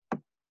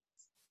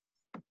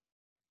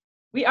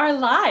We are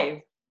live.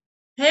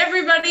 Hey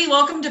everybody,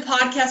 welcome to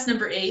podcast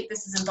number 8.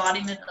 This is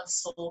Embodiment of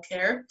Soul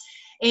Care.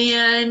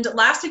 And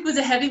last week was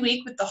a heavy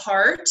week with the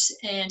heart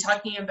and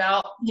talking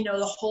about,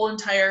 the whole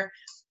entire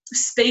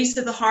space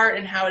of the heart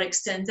and how it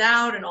extends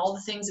out and all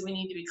the things that we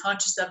need to be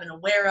conscious of and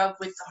aware of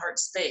with the heart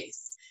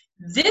space.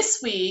 This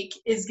week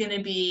is going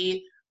to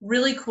be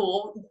really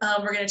cool.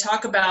 We're going to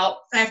talk about,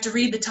 I have to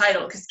read the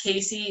title because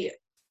Casey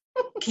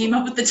came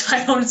up with the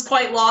title and it's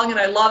quite long and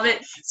I love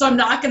it, so I'm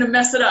not going to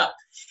mess it up.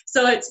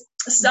 So it's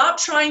stop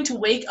trying to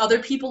wake other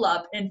people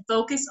up and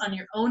focus on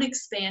your own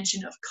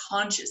expansion of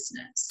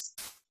consciousness.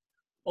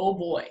 Oh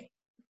boy.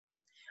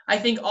 I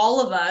think all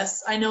of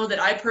us, I know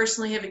that I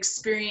personally have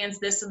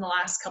experienced this in the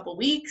last couple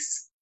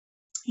weeks.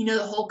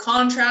 The whole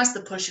contrast, the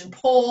push and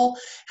pull,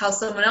 how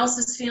someone else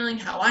is feeling,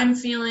 how I'm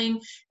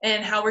feeling,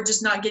 and how we're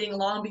just not getting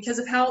along because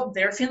of how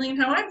they're feeling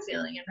and how I'm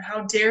feeling, and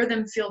how dare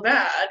them feel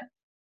bad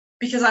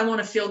because I want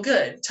to feel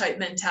good type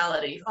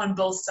mentality on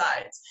both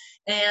sides.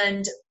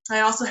 And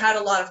I also had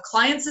a lot of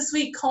clients this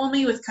week call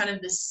me with kind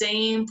of the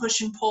same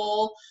push and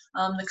pull,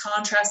 the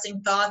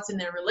contrasting thoughts in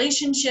their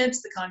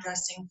relationships, the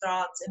contrasting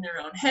thoughts in their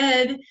own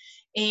head.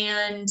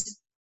 And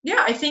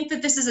yeah, I think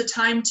that this is a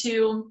time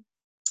to,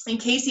 and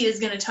Casey is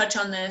going to touch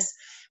on this,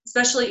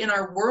 especially in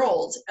our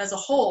world as a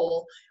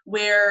whole,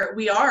 where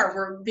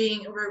we're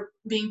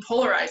being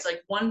polarized,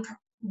 like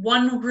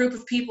one group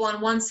of people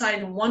on one side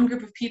and one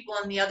group of people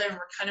on the other, and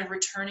we're kind of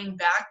returning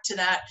back to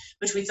that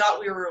which we thought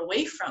we were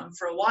away from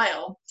for a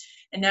while,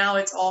 and now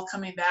it's all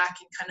coming back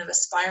in kind of a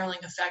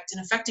spiraling effect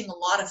and affecting a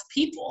lot of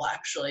people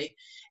actually,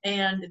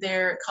 and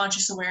their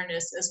conscious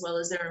awareness as well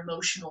as their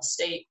emotional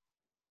state.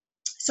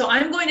 So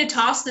I'm going to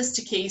toss this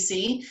to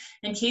Casey,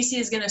 and Casey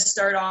is going to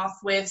start off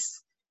with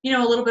a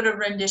little bit of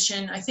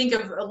rendition, I think,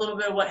 of a little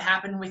bit of what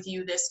happened with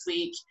you this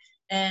week,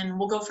 and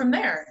we'll go from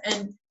there.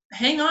 And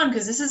hang on,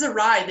 because this is a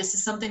ride. This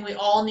is something we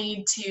all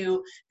need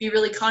to be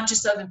really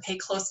conscious of and pay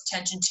close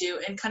attention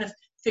to and kind of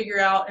figure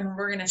out, and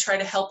we're going to try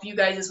to help you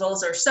guys as well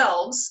as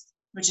ourselves,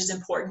 which is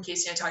important.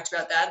 Casey and I talked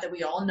about that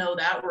we all know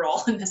that we're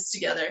all in this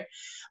together,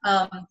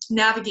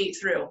 navigate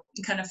through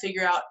and kind of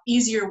figure out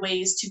easier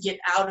ways to get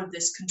out of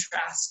this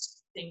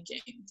contrast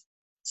thinking.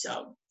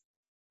 So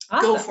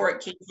awesome. Go for it,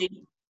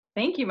 Casey.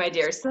 Thank you, my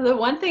dear. So the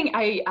one thing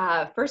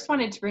I first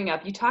wanted to bring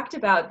up, you talked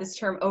about this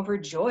term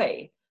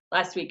overjoy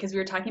last week because we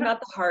were talking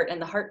about the heart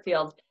and the heart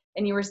field,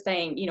 and you were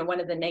saying, one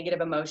of the negative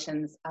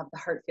emotions of the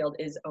heart field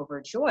is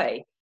overjoy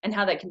and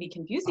how that can be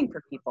confusing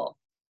for people.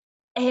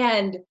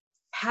 And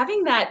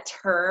having that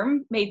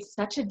term made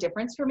such a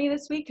difference for me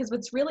this week, because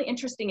what's really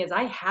interesting is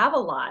I have a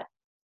lot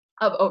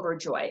of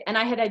overjoy, and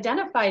I had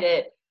identified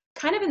it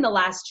kind of in the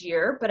last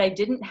year, but I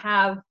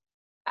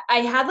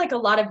had like a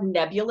lot of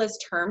nebulous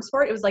terms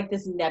for it. It was like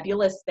this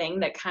nebulous thing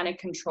that kind of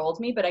controlled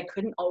me, but I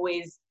couldn't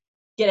always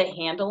get a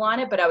handle on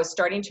it. But I was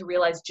starting to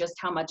realize just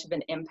how much of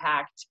an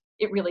impact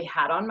it really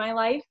had on my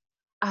life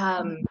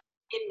in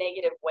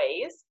negative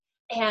ways.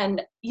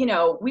 And,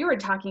 we were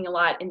talking a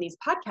lot in these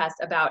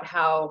podcasts about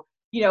how,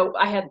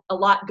 I had a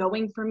lot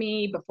going for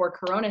me before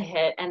Corona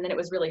hit. And then it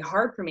was really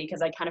hard for me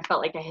because I kind of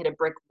felt like I hit a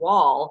brick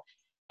wall.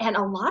 And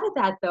a lot of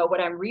that, though,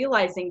 what I'm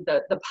realizing,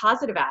 the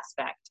positive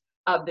aspect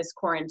of this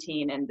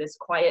quarantine and this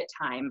quiet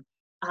time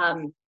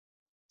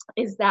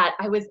is that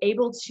I was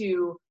able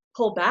to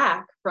pull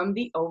back from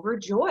the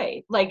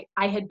overjoy. Like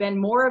I had been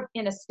more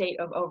in a state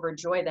of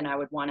overjoy than I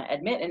would want to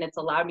admit, and it's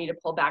allowed me to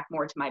pull back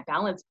more to my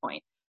balance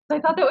point. So I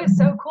thought that was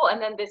so cool.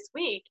 And then this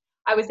week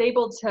I was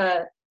able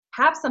to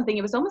have something,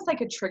 it was almost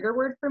like a trigger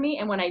word for me.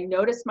 And when I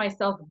noticed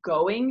myself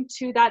going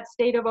to that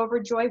state of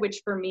overjoy,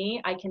 which for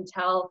me, I can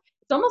tell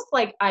it's almost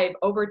like I've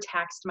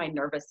overtaxed my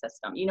nervous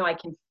system. I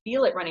can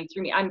feel it running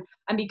through me. I'm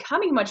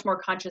becoming much more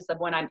conscious of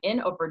when I'm in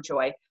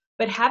overjoy,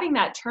 but having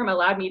that term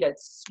allowed me to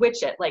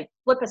switch it, like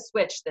flip a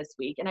switch this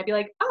week. And I'd be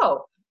like,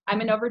 oh,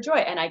 I'm in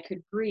overjoy. And I could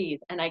breathe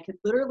and I could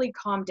literally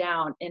calm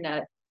down in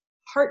a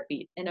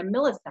heartbeat, in a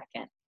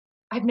millisecond.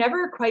 I've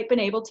never quite been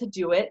able to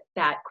do it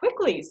that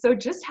quickly. So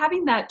just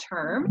having that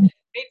term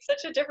made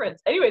such a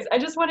difference. Anyways, I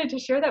just wanted to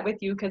share that with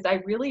you because I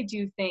really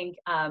do think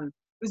it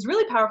was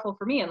really powerful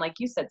for me. And like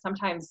you said,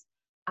 sometimes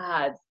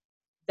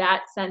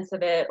that sense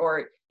of it,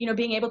 or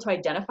being able to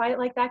identify it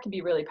like that, can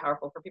be really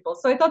powerful for people.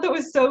 So I thought that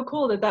was so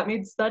cool that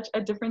made such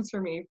a difference for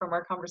me from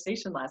our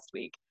conversation last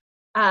week.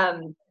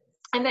 And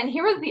then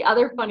here was the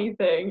other funny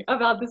thing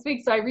about this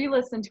week. So I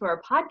re-listened to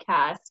our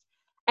podcast,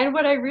 and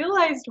what I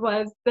realized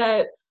was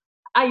that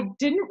I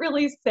didn't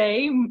really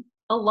say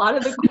a lot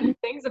of the cool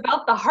things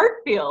about the heart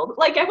field.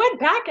 Like I went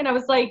back and I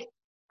was like,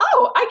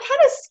 oh, I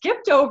kind of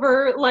skipped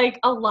over like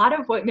a lot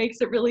of what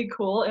makes it really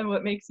cool and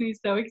what makes me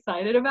so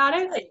excited about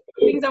it.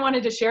 Things I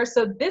wanted to share.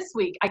 So this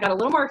week I got a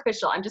little more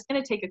official. I'm just going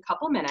to take a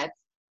couple minutes.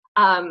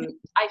 I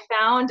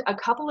found a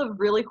couple of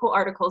really cool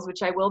articles,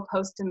 which I will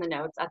post in the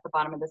notes at the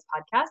bottom of this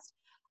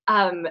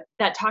podcast,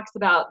 that talks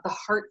about the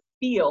heart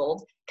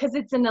field, because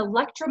it's an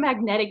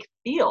electromagnetic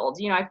field.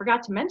 I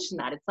forgot to mention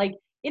that. It's like,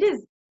 it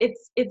is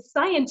it's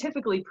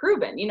scientifically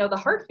proven. You know, the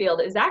heart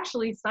field is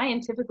actually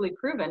scientifically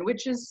proven,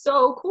 which is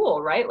so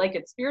cool, right? Like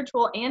it's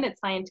spiritual and it's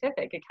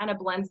scientific. It kind of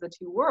blends the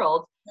two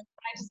worlds. And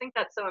I just think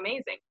that's so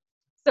amazing.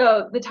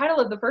 So the title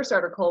of the first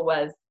article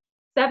was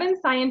 7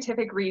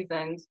 Scientific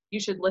Reasons You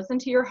Should Listen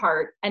to Your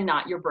Heart and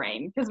Not Your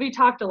Brain. Because we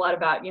talked a lot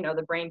about, you know,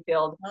 the brain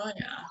field,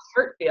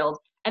 heart field.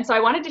 And so I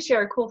wanted to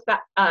share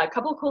a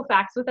couple of cool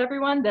facts with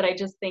everyone that I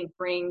just think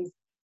brings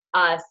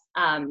us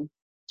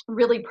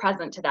really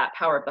present to that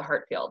power of the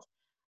heart field.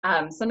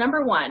 So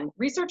number 1,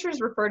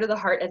 researchers refer to the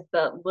heart as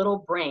the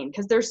little brain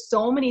because there's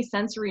so many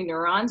sensory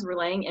neurons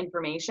relaying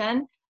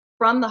information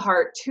from the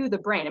heart to the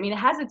brain. I mean, it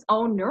has its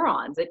own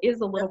neurons. It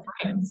is a little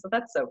brain. So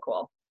that's so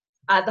cool.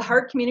 The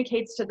heart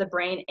communicates to the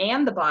brain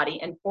and the body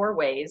in 4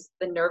 ways.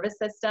 The nervous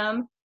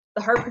system,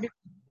 the heart produces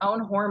its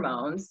own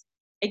hormones.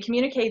 It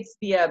communicates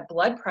via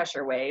blood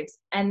pressure waves,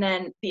 and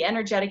then the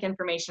energetic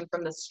information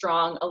from the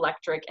strong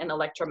electric and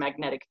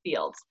electromagnetic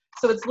fields.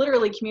 So it's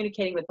literally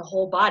communicating with the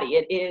whole body.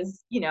 It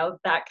is, you know,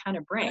 that kind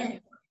of brain.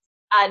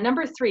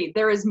 Number 3,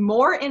 there is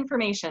more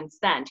information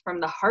sent from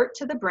the heart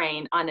to the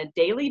brain on a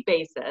daily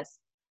basis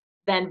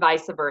than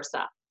vice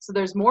versa. So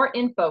there's more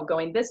info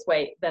going this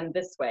way than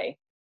this way.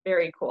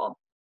 Very cool.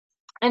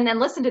 And then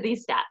listen to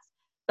these stats.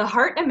 The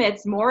heart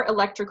emits more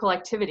electrical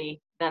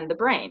activity than the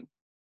brain.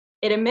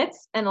 It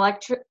emits an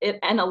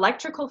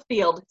electrical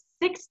field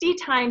 60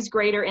 times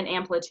greater in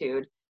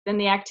amplitude than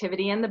the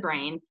activity in the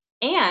brain,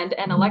 and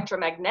an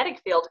electromagnetic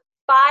field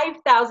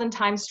 5,000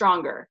 times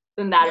stronger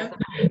than that of the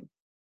brain.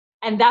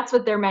 And that's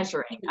what they're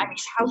measuring. I mean,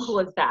 how cool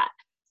is that?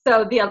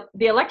 So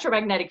the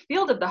electromagnetic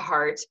field of the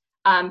heart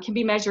can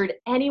be measured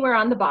anywhere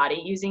on the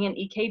body using an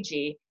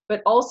EKG,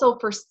 but also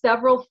for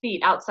several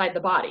feet outside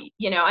the body.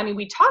 You know, I mean,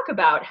 we talk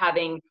about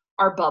having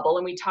our bubble,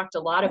 and we talked a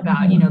lot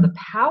about, you know, the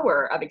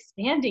power of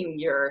expanding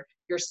your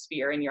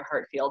sphere in your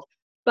heart field.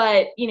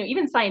 But, you know,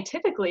 even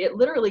scientifically, it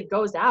literally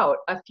goes out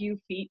a few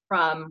feet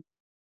from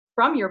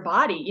your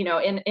body, you know,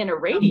 in a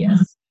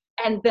radius.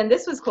 And then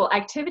this was cool.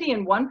 Activity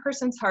in one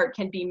person's heart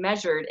can be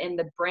measured in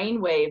the brain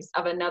waves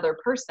of another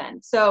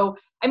person. So,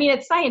 I mean,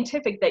 it's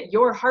scientific that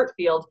your heart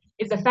field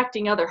is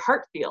affecting other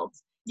heart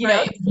fields. You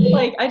know,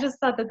 like, I just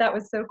thought that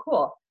was so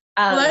cool.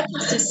 Well, that's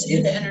just to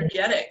see the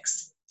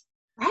energetics.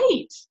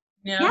 Right.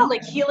 Yeah,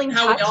 like healing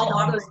touch and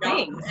all those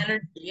things.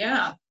 Energy,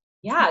 yeah.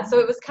 So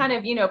it was kind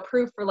of, you know,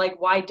 proof for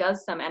like, why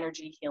does some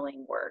energy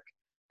healing work?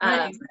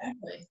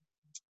 Exactly.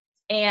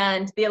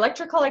 And the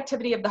electrical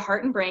activity of the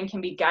heart and brain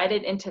can be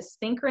guided into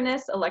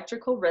synchronous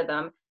electrical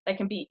rhythm that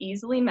can be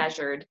easily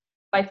measured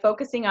by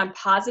focusing on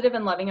positive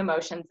and loving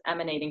emotions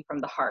emanating from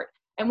the heart.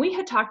 And we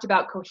had talked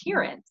about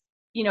coherence,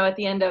 you know, at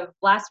the end of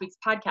last week's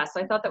podcast.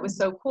 So I thought that was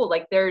so cool.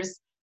 Like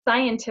there's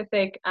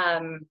scientific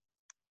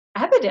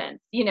evidence,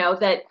 you know,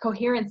 that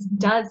coherence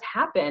does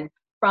happen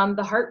from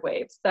the heart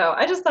waves. So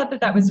I just thought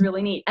that was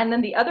really neat. And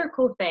then the other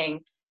cool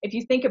thing, if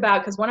you think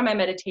about, because one of my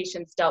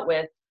meditations dealt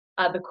with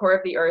the core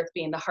of the earth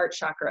being the heart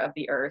chakra of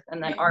the earth,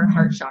 and then our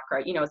heart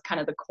chakra, you know, is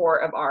kind of the core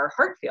of our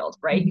heart field,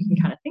 right? You can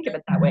kind of think of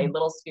it that way,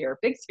 little sphere,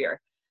 big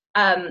sphere.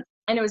 And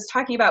it was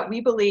talking about,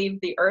 we believe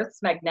the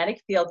earth's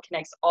magnetic field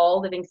connects all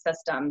living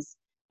systems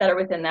that are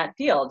within that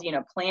field, you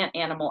know, plant,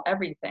 animal,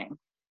 everything.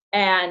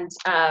 And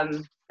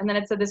then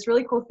it said this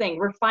really cool thing.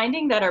 We're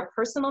finding that our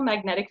personal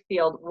magnetic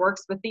field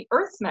works with the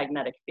Earth's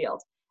magnetic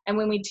field. And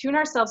when we tune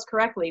ourselves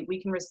correctly,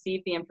 we can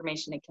receive the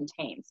information it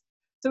contains.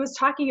 So it was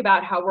talking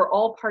about how we're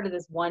all part of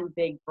this one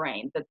big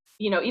brain. That,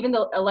 you know, even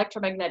the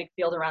electromagnetic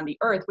field around the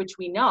Earth, which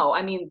we know,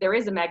 I mean, there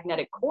is a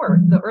magnetic core.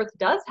 The Earth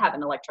does have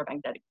an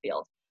electromagnetic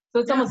field.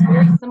 So it's almost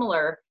very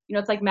similar. You know,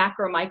 it's like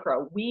macro,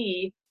 micro.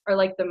 We are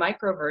like the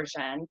micro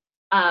version,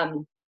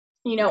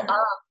 you know, of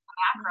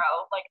macro,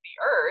 like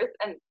the Earth.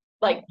 And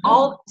like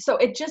so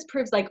it just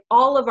proves like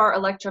all of our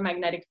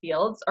electromagnetic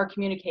fields are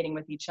communicating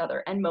with each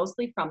other, and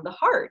mostly from the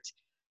heart.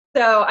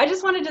 So I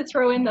just wanted to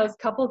throw in those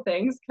couple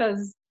things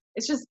because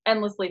it's just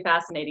endlessly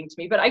fascinating to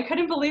me. But I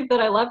couldn't believe that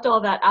I left all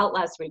that out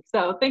last week.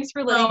 So thanks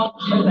for letting me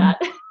share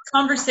that.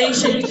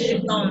 Conversation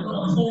keeps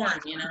on porn,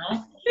 you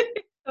know?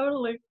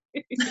 Totally.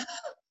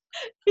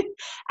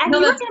 And you were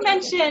going to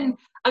mention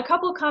a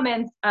couple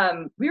comments.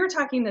 We were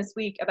talking this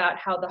week about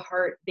how the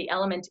heart, the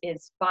element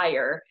is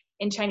fire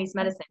in Chinese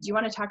medicine. Do you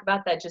want to talk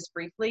about that just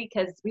briefly?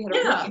 Because we had a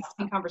really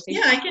interesting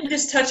conversation. Yeah, I can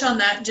just touch on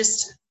that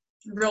just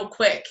real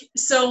quick.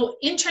 So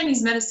in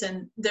Chinese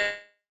medicine,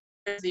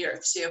 there's the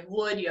earth. So you have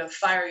wood, you have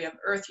fire, you have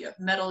earth, you have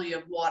metal, you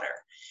have water.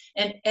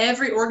 And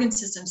every organ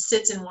system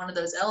sits in one of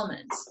those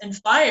elements. And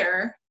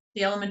fire,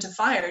 the element of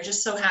fire,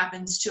 just so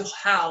happens to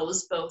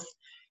house both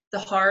the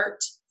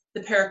heart,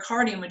 the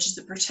pericardium, which is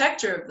the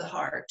protector of the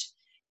heart,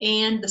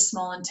 and the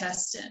small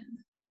intestine.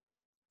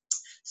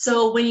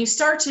 So when you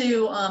start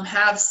to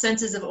have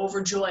senses of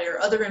overjoy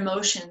or other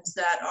emotions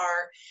that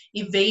are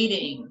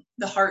evading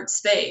the heart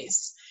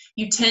space,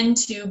 you tend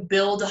to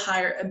build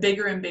a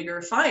bigger and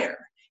bigger fire.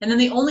 And then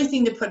the only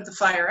thing to put the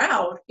fire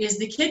out is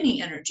the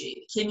kidney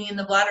energy, the kidney and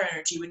the bladder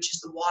energy, which is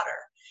the water.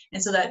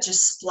 And so that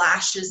just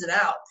splashes it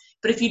out.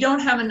 But if you don't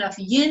have enough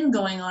yin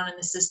going on in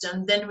the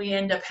system, then we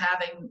end up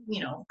having,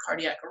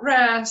 cardiac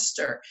arrest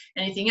or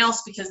anything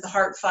else, because the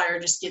heart fire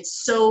just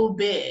gets so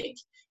big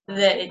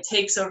that it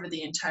takes over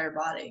the entire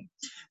body.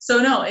 So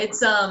no,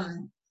 it's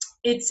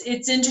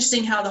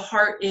interesting how the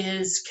heart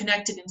is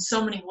connected in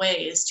so many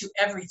ways to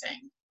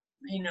everything.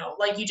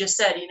 Like you just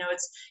said,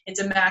 it's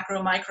a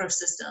macro micro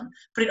system,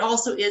 but it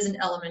also is an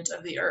element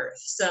of the earth.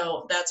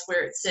 So that's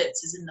where it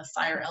sits, is in the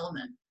fire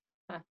element.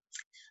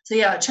 So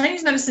yeah,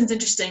 Chinese medicine's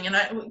interesting,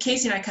 and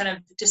Casey and I kind of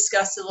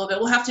discussed it a little bit.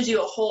 We'll have to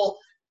do a whole,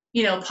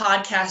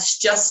 podcast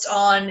just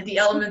on the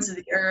elements of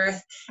the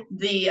earth,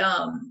 the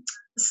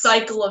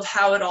cycle of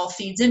how it all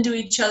feeds into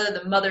each other,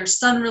 the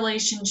mother-son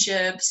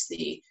relationships,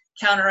 the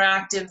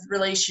counteractive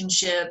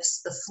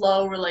relationships, the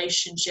flow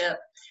relationship.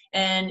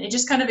 And it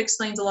just kind of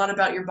explains a lot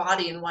about your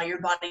body and why your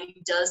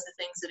body does the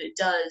things that it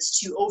does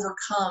to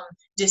overcome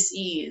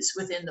dis-ease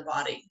within the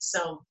body.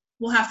 So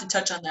we'll have to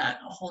touch on that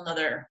a whole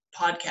nother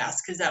podcast,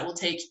 because that will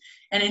take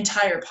an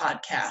entire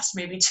podcast,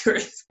 maybe 2 or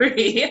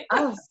 3.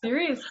 Oh,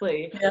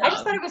 seriously. Yeah. I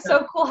just thought it was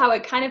so cool how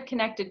it kind of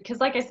connected, because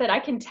like I said, I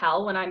can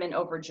tell when I'm in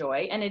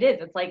overjoy, and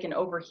it's like an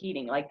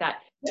overheating, like that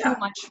too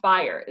much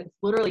fire. It's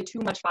literally too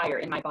much fire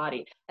in my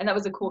body. And that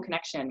was a cool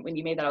connection when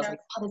you made that. I was like,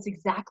 oh, that's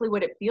exactly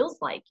what it feels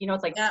like.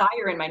 It's like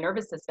fire in my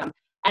nervous system.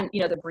 And,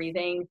 the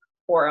breathing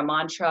or a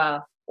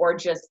mantra or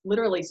just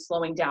literally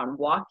slowing down,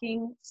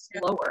 walking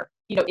slower,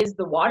 is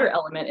the water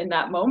element in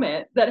that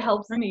moment that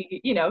helps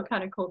me,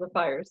 kind of cool the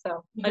fire.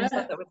 So I just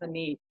thought that was a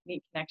neat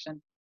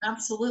connection.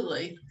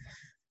 Absolutely.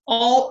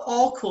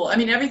 All cool. I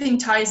mean, everything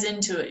ties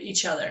into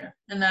each other,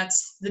 and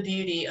that's the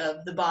beauty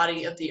of the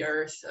body, of the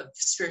earth, of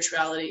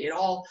spirituality. It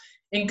all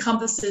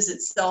encompasses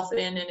itself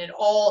in, and it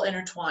all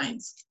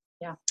intertwines.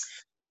 Yeah.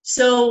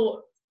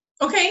 So,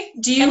 okay.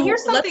 And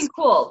here's something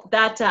cool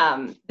that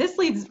this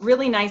leads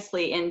really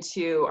nicely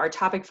into our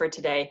topic for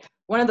today.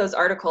 One of those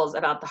articles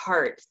about the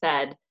heart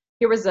said,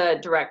 here was a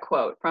direct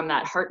quote from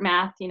that heart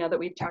math, that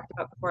we've talked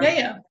about before.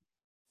 Yeah.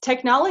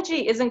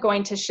 Technology isn't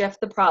going to shift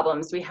the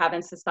problems we have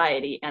in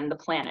society and the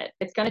planet.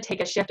 It's going to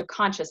take a shift of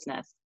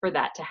consciousness for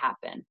that to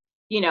happen.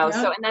 So,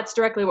 and that's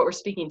directly what we're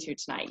speaking to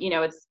tonight.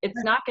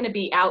 It's not going to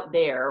be out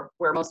there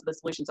where most of the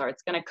solutions are.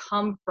 It's going to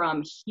come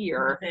from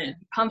here,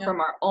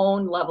 from our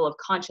own level of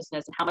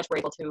consciousness and how much we're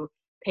able to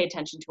pay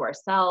attention to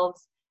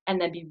ourselves and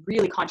then be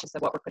really conscious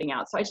of what we're putting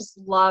out. So I just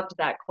loved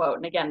that quote.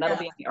 And again, that'll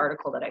be in the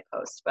article that I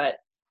post, but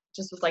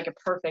just was like a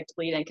perfect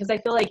lead in, because I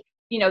feel like,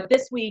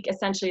 this week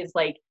essentially is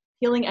like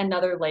peeling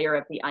another layer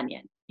of the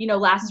onion.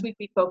 Last week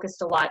we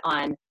focused a lot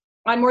on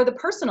more the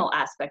personal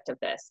aspect of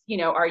this.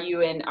 Are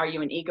you in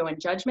ego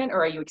and judgment,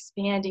 or are you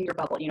expanding your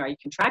bubble? Are you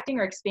contracting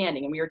or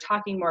expanding? And we were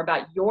talking more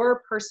about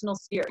your personal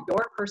sphere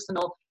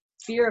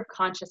of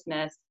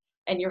consciousness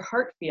and your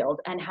heart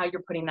field and how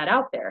you're putting that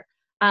out there.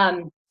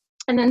 And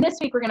then this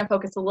week we're going to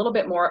focus a little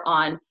bit more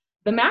on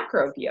the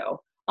macro view,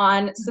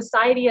 on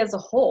society as a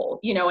whole,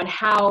 and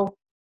how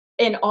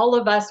in all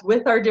of us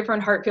with our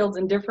different heart fields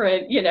and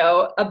different,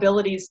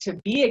 abilities to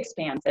be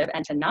expansive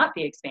and to not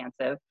be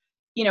expansive,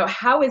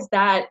 how is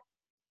that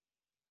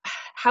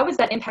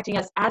impacting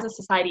us as a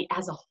society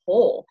as a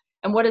whole?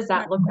 And what does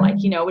that look like,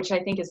 which I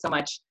think is so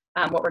much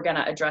what we're going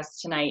to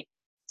address tonight.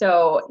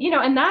 So,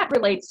 and that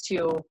relates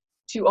to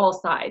all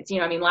sides.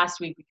 Last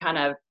week we kind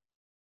of,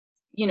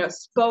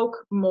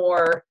 spoke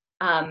more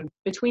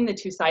between the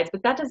two sides,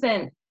 but that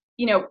doesn't,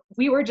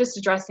 we were just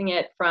addressing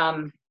it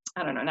from,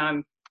 I don't know, now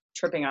I'm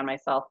tripping on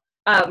myself.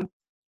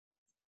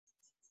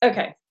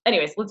 Okay.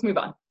 Anyways, let's move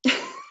on.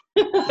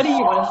 What do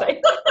you want to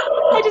say?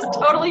 I just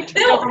totally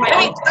tripped over my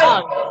own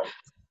tongue.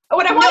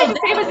 What I wanted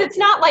to say was, it's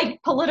not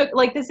like political,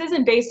 like this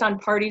isn't based on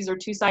parties or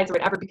two sides or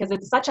whatever, because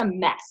it's such a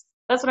mess.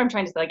 That's what I'm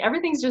trying to say. Like,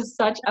 everything's just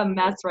such a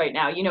mess right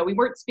now. We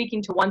weren't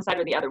speaking to one side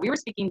or the other. We were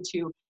speaking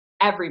to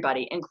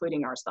everybody,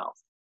 including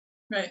ourselves.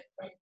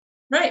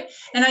 Right.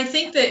 And I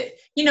think that,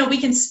 we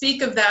can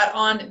speak of that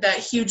on that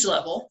huge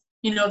level,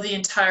 the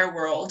entire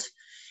world.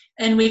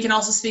 And we can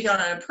also speak on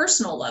a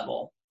personal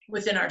level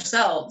within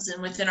ourselves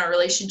and within our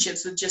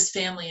relationships with just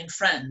family and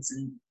friends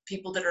and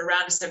people that are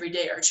around us every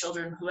day, our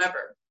children,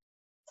 whoever.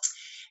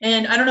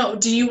 And I don't know,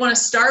 do you want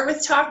to start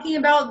with talking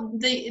about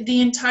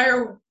the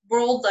entire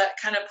world, that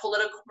kind of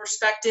political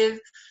perspective,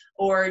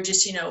 or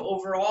just,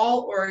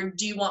 overall, or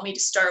do you want me to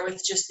start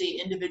with just the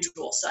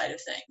individual side of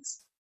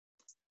things?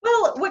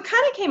 Well, what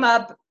kind of came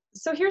up,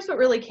 so here's what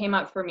really came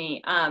up for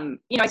me.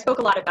 I spoke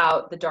a lot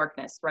about the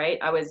darkness, right?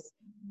 I was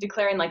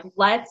declaring, like,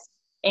 let's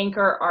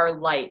anchor our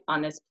light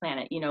on this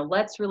planet.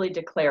 Let's really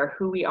declare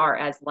who we are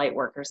as light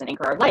workers and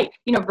anchor our light,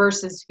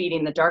 versus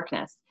feeding the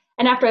darkness.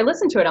 And after I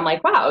listened to it, I'm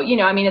like, wow,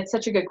 it's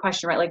such a good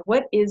question, right? Like,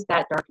 what is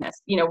that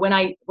darkness? When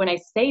I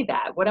say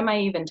that, what am I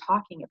even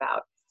talking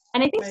about?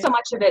 And I think so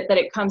much of it that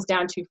it comes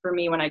down to, for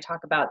me, when I talk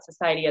about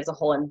society as a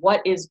whole and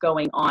what is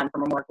going on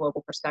from a more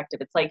global perspective,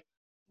 it's like,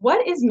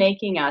 what is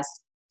making us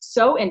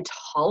so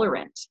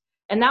intolerant?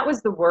 And that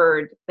was the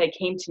word that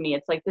came to me.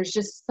 It's like, there's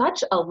just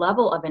such a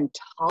level of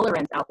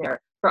intolerance out there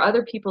for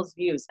other people's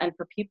views, and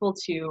for people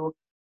to,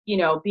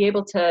 be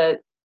able to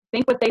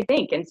think what they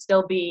think and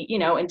still be, you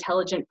know,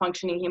 intelligent,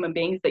 functioning human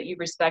beings, that you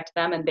respect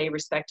them and they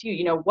respect you.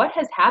 You know, what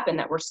has happened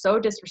that we're so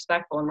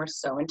disrespectful and we're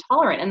so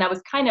intolerant? And that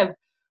was kind of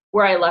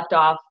where I left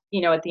off,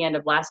 you know, at the end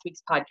of last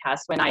week's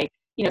podcast when I,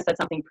 you know, said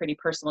something pretty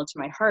personal to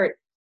my heart.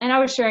 And I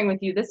was sharing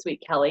with you this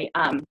week, Kelly,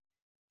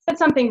 said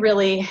something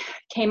really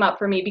came up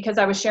for me because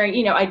I was sharing,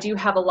 you know, I do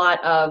have a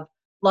lot of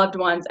loved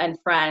ones and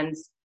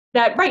friends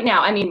that right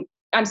now, I mean,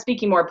 I'm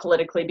speaking more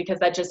politically because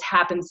that just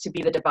happens to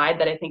be the divide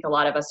that I think a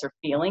lot of us are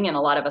feeling and a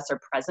lot of us are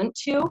present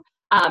to,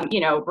 you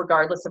know,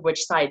 regardless of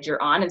which side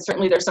you're on. And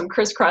certainly there's some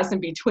crisscross in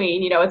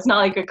between, you know, it's not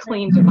like a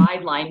clean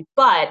divide line,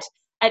 but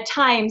at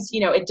times,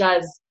 you know, it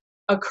does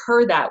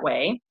occur that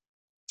way.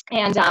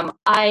 And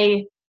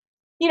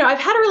you know, I've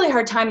had a really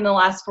hard time in the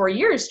last 4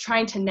 years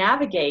trying to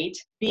navigate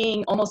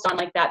being almost on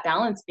like that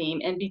balance beam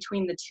in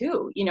between the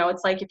two. You know,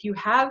 it's like if you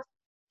have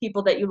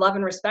people that you love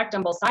and respect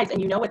on both sides and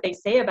you know what they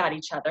say about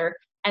each other,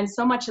 and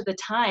so much of the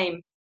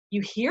time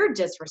you hear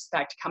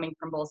disrespect coming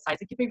from both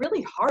sides, it can be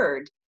really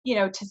hard, you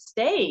know, to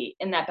stay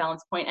in that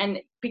balance point. And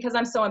because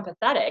I'm so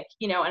empathetic,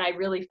 you know, and I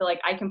really feel like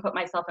I can put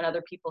myself in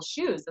other people's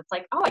shoes, it's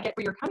like, oh, I get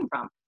where you're coming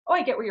from. Oh,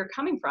 I get where you're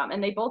coming from.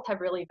 And they both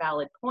have really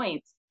valid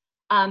points.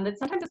 That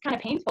sometimes it's kind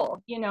of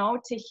painful, you know,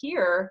 to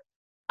hear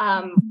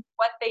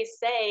what they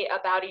say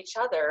about each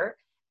other.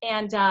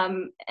 And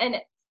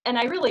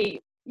I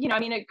really, you know, I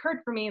mean, it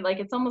occurred for me, like,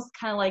 it's almost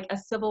kind of like a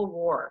civil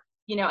war,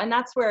 you know, and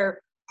that's where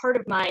part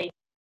of my,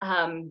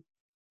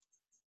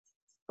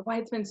 why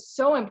it's been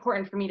so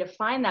important for me to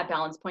find that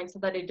balance point so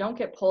that I don't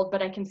get pulled,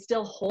 but I can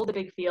still hold a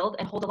big field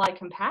and hold a lot of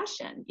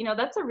compassion. You know,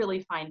 that's a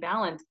really fine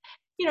balance,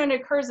 you know, and it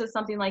occurs as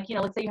something like, you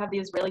know, let's say you have the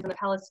Israelis and the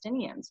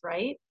Palestinians,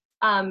 right?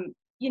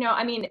 You know,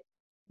 I mean,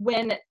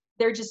 when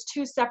they're just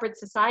two separate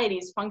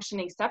societies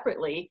functioning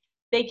separately,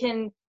 they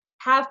can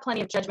have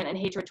plenty of judgment and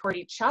hatred toward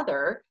each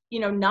other, you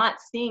know, not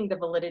seeing the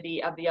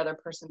validity of the other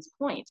person's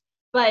point.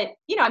 But,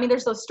 you know, I mean,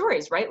 there's those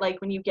stories, right? Like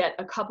when you get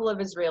a couple of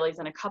Israelis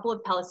and a couple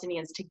of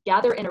Palestinians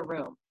together in a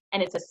room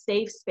and it's a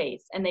safe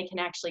space and they can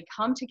actually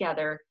come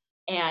together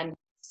and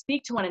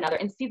speak to one another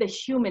and see the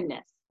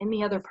humanness in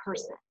the other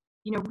person,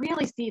 you know,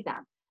 really see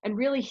them and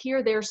really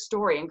hear their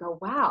story and go,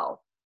 wow,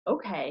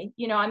 okay,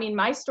 you know, I mean,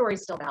 my story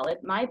is still valid,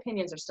 my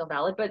opinions are still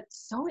valid, but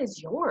so is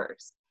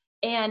yours.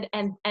 And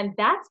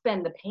that's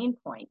been the pain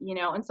point, you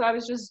know. And so I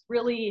was just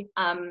really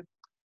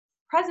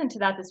present to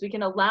that this week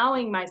and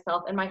allowing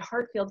myself and my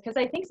heart field, because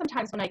I think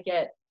sometimes when I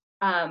get,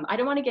 I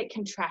don't want to get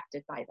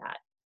contracted by that.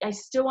 I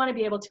still want to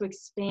be able to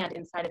expand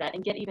inside of that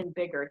and get even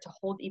bigger, to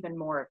hold even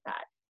more of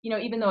that, you know,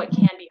 even though it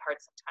can be hard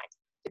sometimes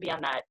to be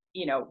on that,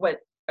 you know, what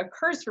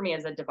occurs for me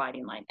as a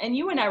dividing line. And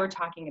you and I were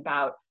talking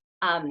about,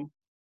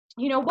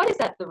 you know, what is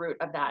at the root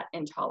of that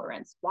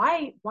intolerance?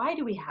 Why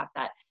do we have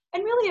that?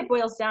 And really it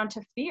boils down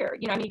to fear.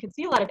 You know, I mean, you can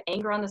see a lot of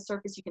anger on the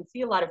surface. You can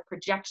see a lot of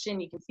projection.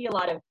 You can see a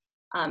lot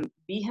of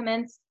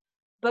vehemence.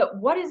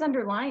 But what is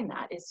underlying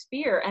that is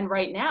fear. And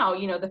right now,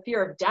 you know, the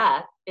fear of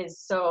death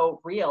is so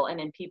real and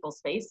in people's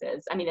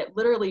faces. I mean, it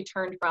literally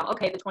turned from,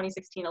 okay, the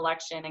 2016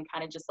 election and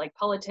kind of just like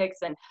politics.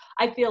 And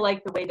I feel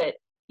like the way that,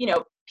 you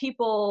know,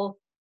 people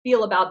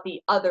feel about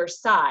the other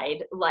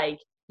side, like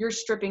you're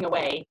stripping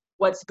away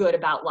what's good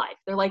about life.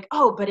 They're like,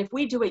 oh, but if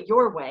we do it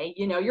your way,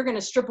 you know, you're going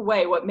to strip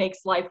away what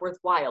makes life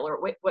worthwhile, or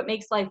what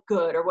makes life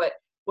good, or what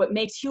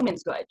makes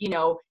humans good. You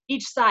know,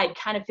 each side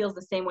kind of feels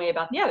the same way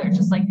about the other,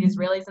 just like the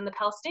Israelis and the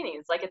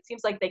Palestinians. Like, it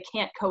seems like they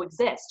can't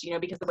coexist, you know,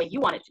 because the way you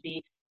want it to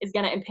be is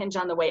going to impinge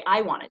on the way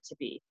I want it to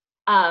be.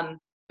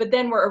 But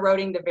then we're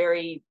eroding the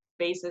very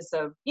basis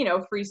of, you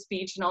know, free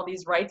speech and all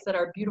these rights that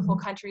our beautiful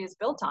country is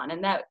built on,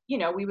 and that, you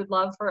know, we would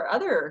love for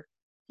other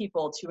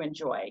people to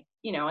enjoy,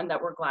 you know, and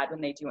that we're glad when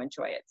they do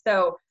enjoy it.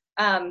 So,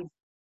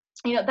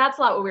 you know, that's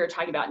a lot what we were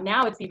talking about.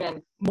 Now it's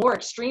even more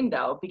extreme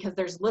though, because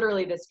there's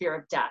literally this fear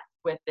of death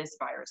with this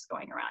virus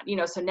going around, you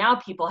know, so now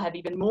people have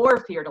even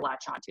more fear to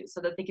latch onto so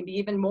that they can be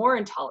even more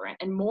intolerant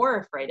and more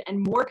afraid and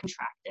more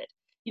contracted,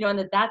 you know,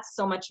 and that's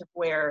so much of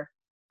where,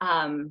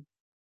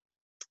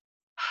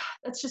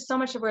 that's just so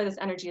much of where this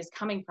energy is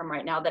coming from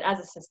right now, that as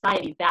a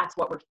society, that's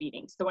what we're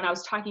feeding. So when I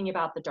was talking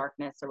about the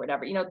darkness or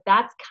whatever, you know,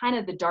 that's kind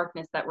of the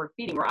darkness that we're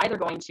feeding. We're either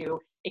going to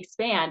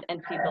expand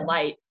and feed the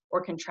light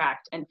or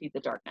contract and feed the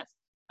darkness.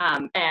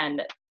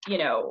 And, you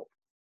know,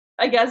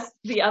 I guess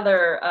the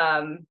other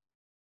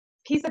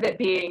piece of it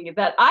being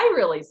that I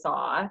really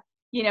saw,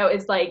 you know,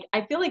 is like,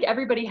 I feel like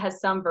everybody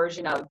has some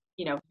version of,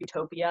 you know,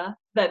 utopia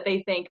that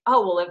they think,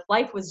 oh, well, if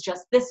life was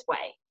just this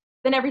way,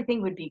 then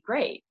everything would be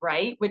great,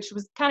 right? Which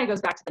was kind of goes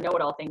back to the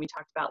know-it-all thing we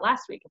talked about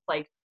last week. It's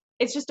like,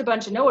 it's just a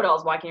bunch of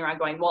know-it-alls walking around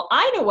going, well,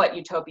 I know what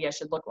utopia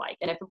should look like.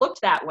 And if it looked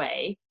that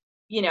way,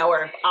 you know,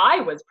 or if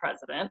I was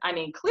president, I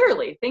mean,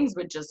 clearly things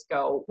would just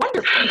go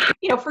wonderfully,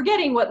 you know,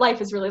 forgetting what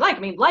life is really like. I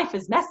mean, life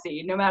is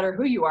messy, no matter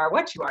who you are,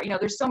 what you are, you know,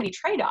 there's so many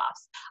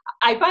trade-offs.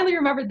 I finally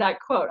remembered that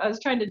quote I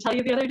was trying to tell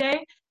you the other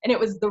day, and it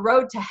was, the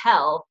road to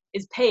hell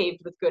is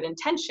paved with good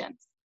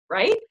intentions.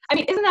 Right? I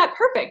mean, isn't that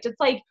perfect? It's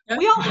like,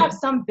 we all have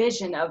some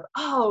vision of,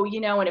 oh, you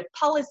know, and if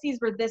policies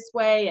were this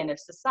way, and if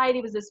society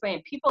was this way,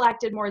 and people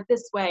acted more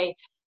this way,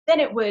 then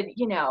it would,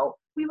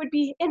 we would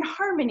be in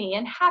harmony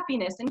and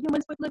happiness and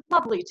humans would live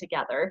lovely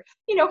together,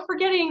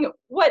 forgetting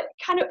what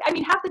half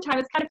the time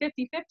it's kind of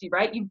 50-50,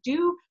 right?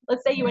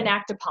 Let's say you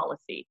enact a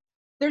policy.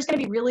 There's going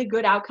to be really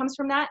good outcomes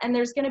from that. And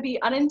there's going to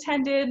be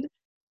unintended,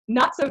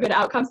 not so good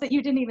outcomes that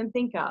you didn't even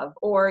think of.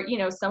 Or,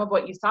 some of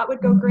what you thought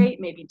would go great,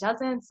 maybe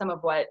doesn't. Some of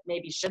what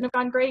maybe shouldn't have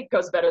gone great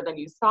goes better than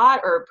you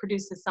thought or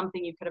produces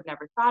something you could have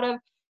never thought of.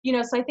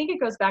 So I think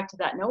it goes back to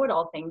that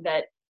know-it-all thing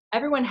that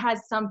everyone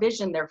has some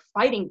vision they're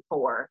fighting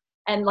for.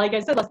 And like I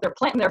said, they're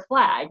planting their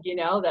flag,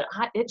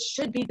 that it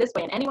should be this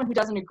way. And anyone who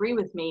doesn't agree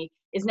with me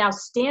is now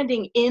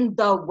standing in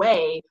the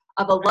way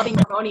of a loving,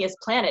 harmonious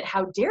planet.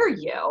 How dare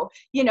you?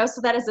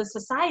 So that as a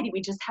society,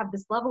 we just have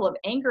this level of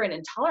anger and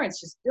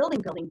intolerance just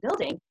building,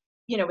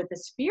 with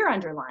this fear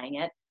underlying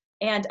it.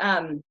 And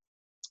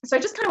so I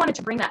just kind of wanted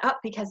to bring that up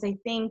because I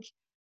think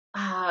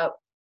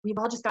we've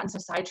all just gotten so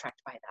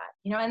sidetracked by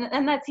that,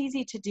 and that's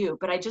easy to do.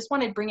 But I just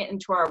wanted to bring it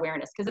into our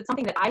awareness because it's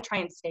something that I try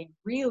and stay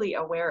really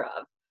aware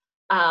of.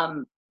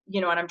 And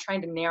I'm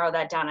trying to narrow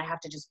that down. I have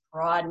to just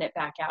broaden it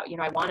back out.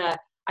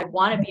 I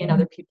want to be in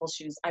other people's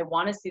shoes. I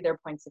want to see their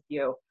points of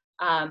view.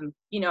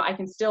 I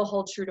can still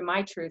hold true to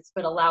my truths,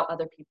 but allow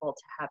other people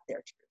to have their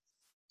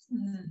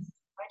truths.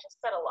 I just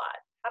said a lot.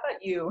 How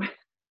about you?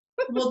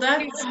 Well,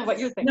 that's what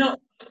you're thinking. No,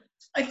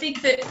 I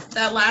think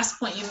that last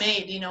point you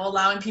made,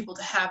 allowing people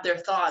to have their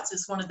thoughts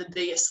is one of the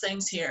biggest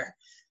things here.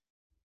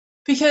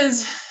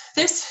 Because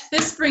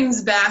this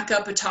brings back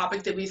up a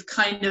topic that we've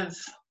kind of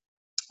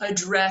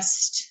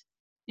addressed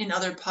in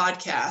other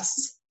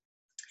podcasts.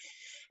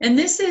 And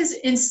this is,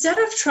 instead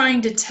of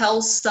trying to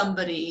tell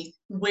somebody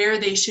where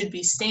they should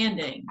be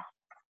standing,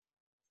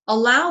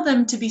 allow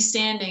them to be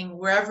standing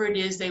wherever it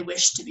is they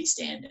wish to be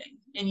standing.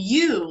 And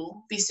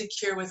you be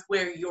secure with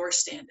where you're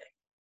standing.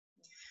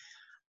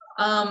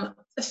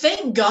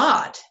 Thank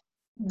God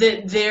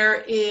that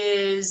there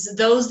is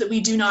those that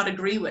we do not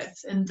agree with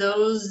and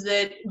those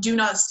that do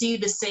not see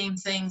the same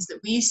things that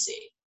we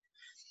see.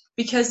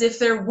 Because if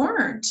there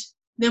weren't,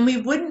 then we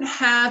wouldn't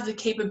have the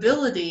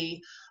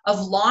capability of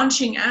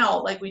launching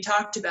out, like we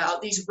talked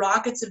about, these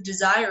rockets of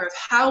desire of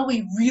how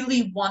we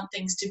really want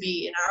things to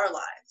be in our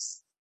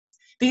lives.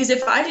 Because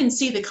if I didn't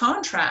see the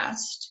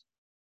contrast,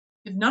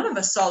 if none of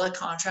us saw the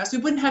contrast, we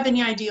wouldn't have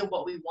any idea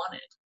what we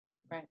wanted.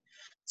 Right.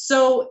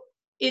 So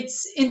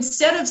it's,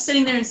 instead of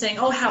sitting there and saying,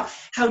 oh,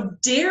 how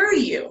dare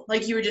you,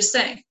 like you were just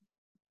saying,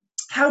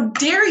 how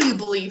dare you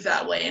believe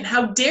that way? And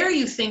how dare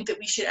you think that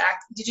we should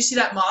act? Did you see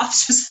that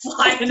moth just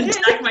fly and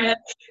attack my head?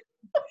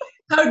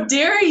 How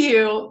dare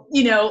you,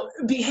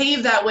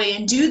 behave that way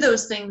and do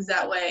those things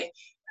that way?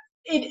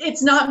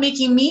 It's not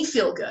making me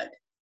feel good.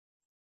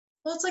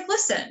 Well, it's like,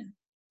 listen,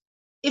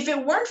 if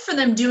it weren't for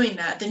them doing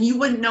that, then you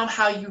wouldn't know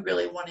how you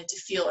really wanted to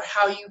feel or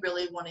how you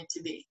really wanted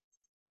to be.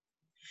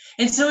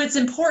 And so it's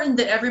important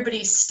that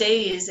everybody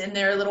stays in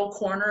their little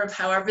corner of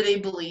however they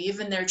believe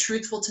and they're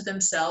truthful to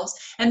themselves.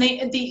 And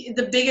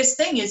the biggest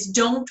thing is,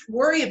 don't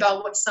worry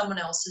about what someone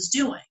else is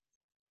doing.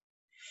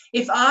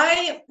 If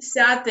I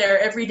sat there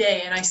every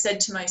day and I said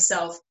to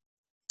myself,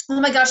 oh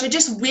my gosh, I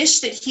just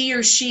wish that he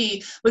or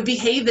she would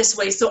behave this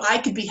way so I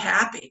could be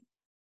happy.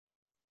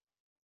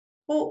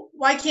 Well,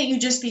 why can't you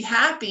just be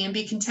happy and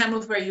be content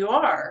with where you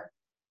are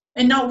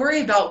and not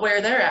worry about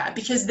where they're at?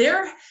 Because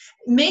they're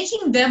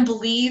making them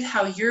believe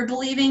how you're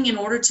believing in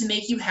order to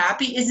make you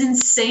happy is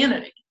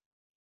insanity.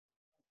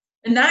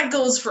 And that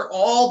goes for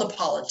all the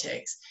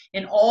politics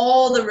and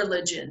all the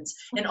religions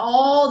and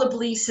all the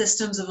belief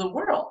systems of the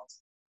world.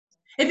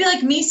 It'd be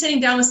like me sitting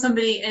down with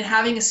somebody and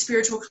having a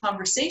spiritual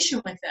conversation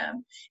with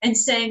them and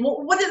saying,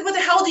 well, what the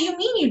hell do you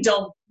mean you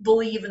don't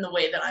believe in the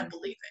way that I'm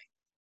believing?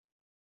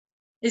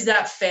 Is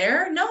that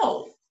fair?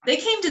 No. They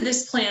came to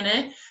this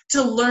planet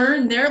to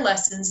learn their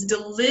lessons, to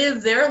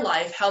live their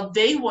life how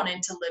they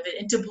wanted to live it,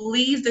 and to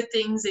believe the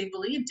things they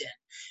believed in.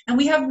 And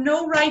we have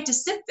no right to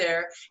sit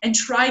there and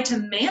try to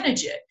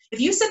manage it. If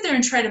you sit there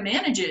and try to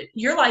manage it,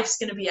 your life's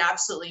going to be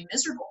absolutely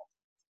miserable.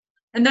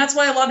 And that's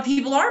why a lot of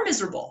people are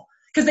miserable,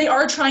 because they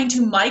are trying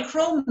to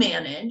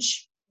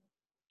micromanage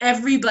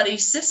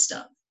everybody's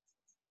system.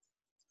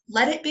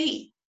 Let it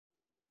be.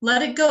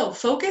 Let it go.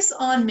 Focus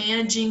on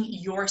managing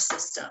your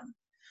system.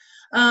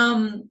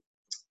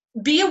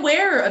 Be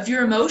aware of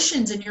your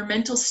emotions and your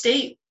mental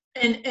state,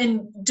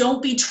 and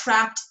don't be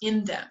trapped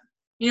in them.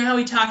 You know how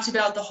we talked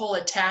about the whole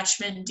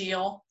attachment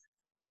deal?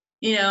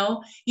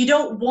 You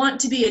don't want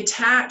to be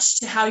attached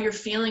to how you're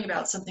feeling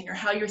about something or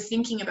how you're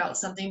thinking about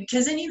something,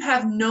 because then you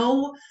have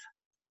no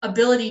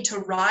ability to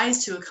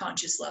rise to a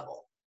conscious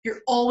level.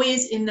 You're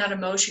always in that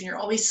emotion. You're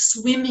always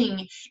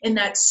swimming in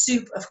that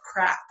soup of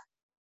crap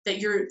that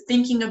you're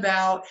thinking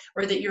about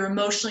or that you're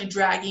emotionally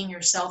dragging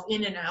yourself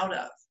in and out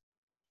of.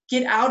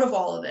 Get out of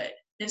all of it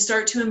and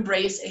start to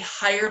embrace a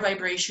higher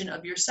vibration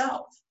of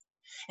yourself.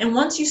 And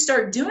once you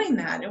start doing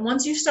that, and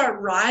once you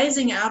start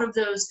rising out of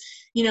those,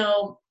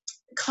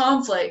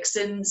 conflicts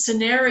and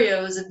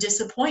scenarios of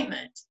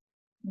disappointment,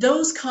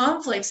 those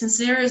conflicts and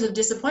scenarios of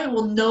disappointment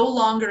will no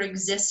longer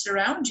exist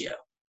around you.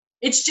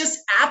 It's just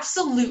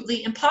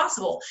absolutely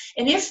impossible.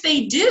 And if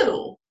they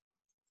do,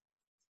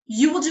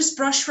 you will just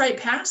brush right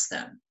past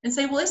them and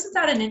say, well, isn't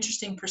that an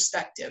interesting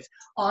perspective?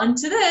 On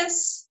to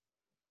this.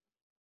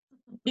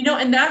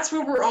 And that's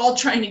where we're all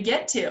trying to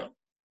get to.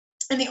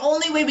 And the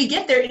only way we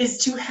get there is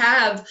to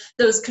have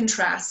those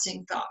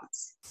contrasting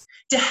thoughts,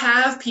 to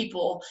have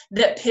people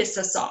that piss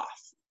us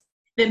off,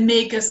 that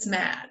make us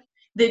mad,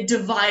 that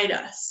divide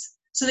us,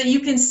 so that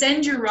you can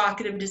send your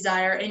rocket of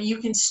desire and you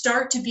can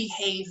start to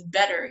behave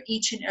better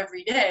each and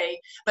every day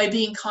by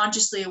being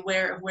consciously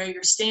aware of where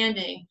you're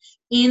standing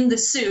in the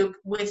soup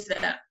with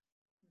them.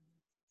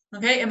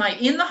 Okay, am I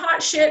in the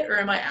hot shit or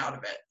am I out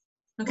of it?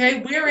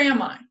 Okay, where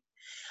am I?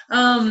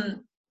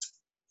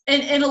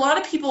 And a lot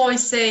of people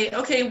always say,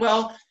 okay,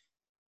 well,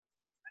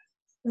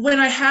 when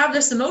I have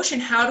this emotion,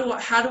 how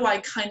do I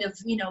kind of,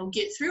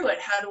 get through it?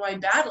 How do I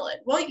battle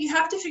it? Well, you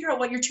have to figure out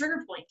what your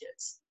trigger point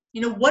is.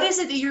 What is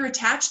it that you're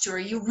attached to? Are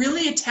you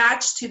really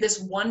attached to this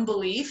one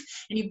belief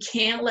and you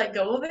can't let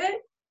go of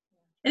it?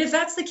 And if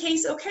that's the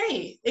case,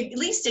 okay, at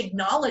least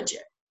acknowledge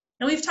it.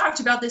 And we've talked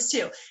about this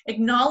too.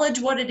 Acknowledge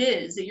what it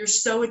is that you're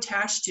so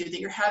attached to, that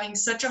you're having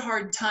such a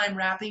hard time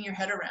wrapping your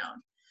head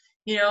around,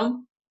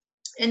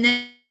 and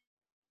then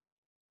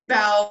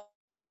about,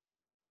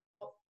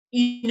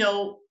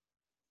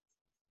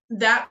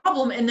 that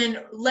problem, and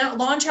then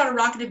launch out a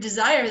rocket of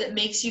desire that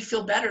makes you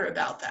feel better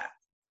about that.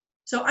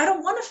 So I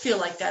don't want to feel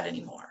like that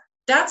anymore.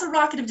 That's a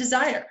rocket of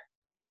desire.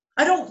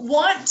 I don't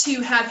want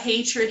to have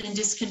hatred and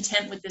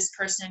discontent with this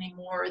person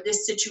anymore, or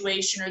this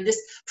situation, or this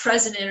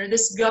president, or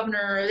this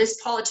governor, or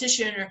this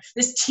politician, or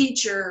this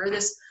teacher, or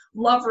this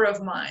lover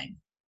of mine.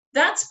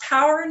 That's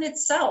power in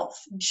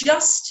itself,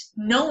 just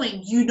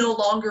knowing you no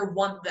longer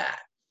want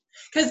that.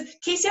 Because,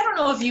 Casey, I don't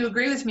know if you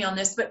agree with me on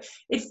this, but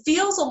it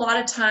feels a lot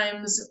of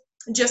times,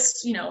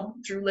 just,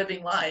 through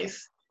living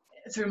life,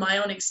 through my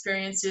own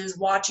experiences,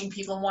 watching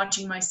people and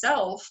watching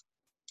myself,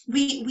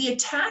 we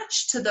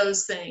attach to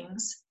those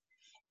things,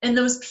 and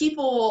those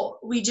people,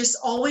 we just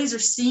always are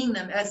seeing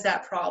them as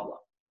that problem.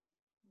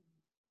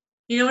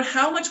 And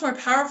how much more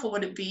powerful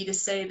would it be to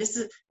say, this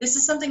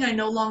is something I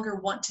no longer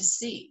want to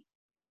see,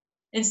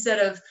 instead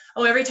of,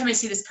 oh, every time I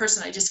see this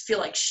person, I just feel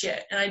like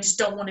shit and I just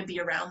don't want to be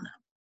around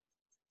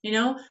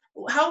them.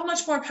 How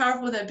much more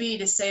powerful would that be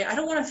to say, I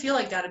don't want to feel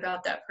like that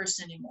about that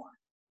person anymore.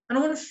 I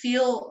don't want to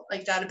feel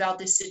like that about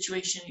this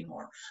situation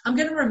anymore. I'm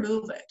going to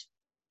remove it.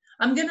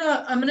 I'm going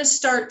to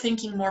start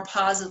thinking more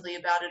positively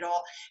about it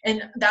all.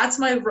 And that's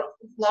my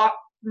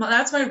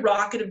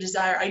rocket of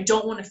desire. I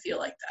don't want to feel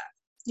like that.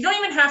 You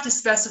don't even have to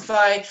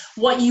specify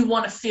what you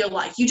want to feel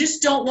like. You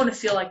just don't want to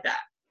feel like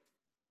that.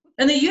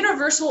 And the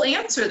universe will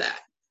answer that.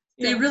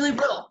 They really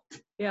will.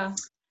 Yeah.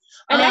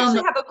 And I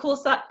actually have a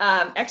cool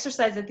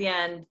exercise at the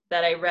end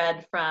that I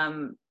read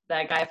from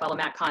that guy I follow,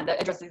 Matt Kahn,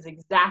 that addresses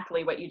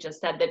exactly what you just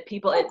said, that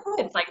people, cool.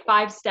 It's like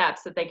 5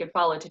 steps that they could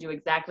follow to do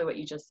exactly what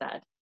you just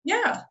said.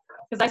 Yeah.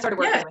 Because I started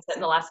working with it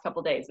in the last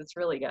couple of days. It's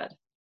really good.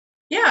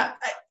 Yeah.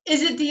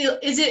 Is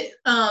it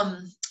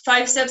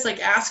 5 steps, like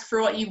ask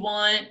for what you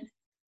want,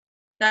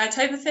 that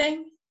type of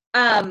thing?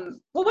 Well,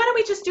 why don't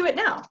we just do it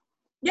now?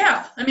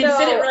 Yeah. I mean,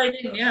 fit it right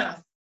in. Yeah.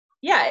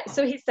 Yeah,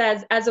 so he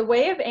says, as a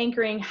way of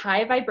anchoring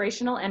high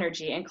vibrational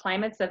energy in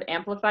climates of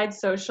amplified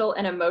social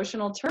and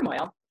emotional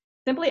turmoil,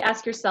 simply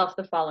ask yourself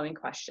the following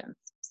questions.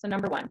 So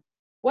number 1,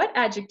 what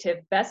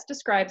adjective best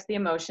describes the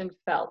emotion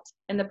felt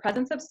in the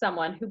presence of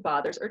someone who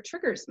bothers or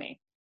triggers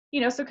me?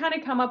 So kind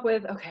of come up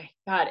with, okay,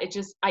 God,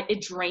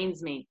 it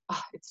drains me.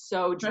 Oh, it's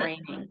so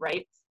draining,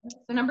 right?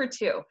 So number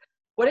 2,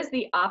 what is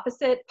the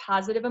opposite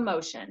positive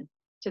emotion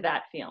to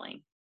that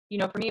feeling?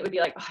 For me, it would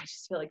be like, oh, I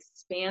just feel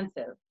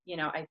expansive.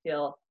 I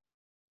feel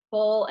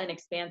full and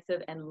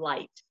expansive and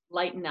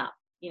lighten up,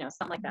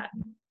 something like that.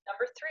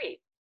 Number 3,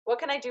 what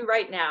can I do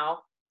right now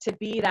to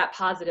be that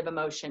positive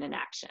emotion in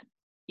action?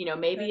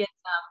 Maybe it's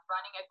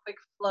running a quick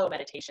flow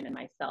meditation in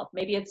myself.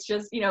 Maybe it's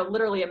just,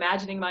 literally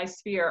imagining my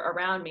sphere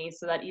around me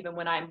so that even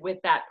when I'm with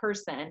that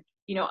person,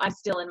 I'm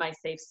still in my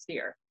safe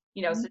sphere,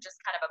 so just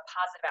kind of a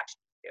positive action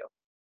to do.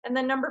 And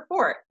then number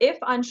 4, if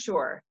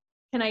unsure,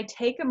 can I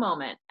take a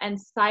moment and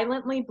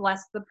silently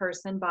bless the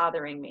person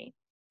bothering me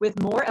with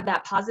more of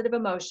that positive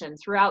emotion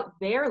throughout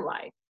their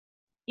life,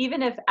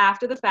 even if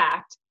after the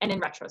fact and in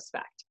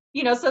retrospect?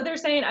 So they're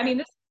saying, I mean,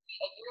 this could be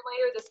a year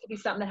later, this could be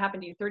something that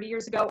happened to you 30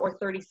 years ago or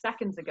 30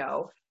 seconds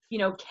ago.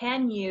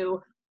 Can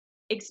you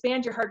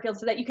expand your heart field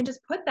so that you can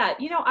just put that,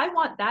 I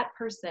want that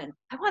person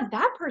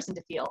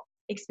to feel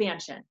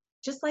expansion,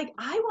 just like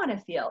I want to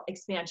feel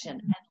expansion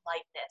and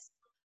lightness.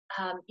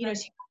 So you put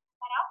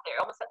that out there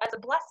almost as a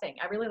blessing.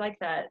 I really like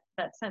that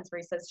sense where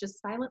he says,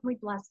 just silently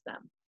bless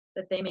them,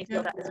 that they may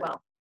feel that as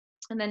well.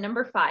 And then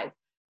number 5,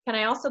 can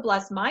I also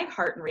bless my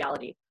heart and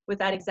reality with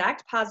that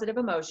exact positive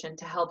emotion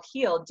to help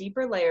heal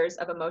deeper layers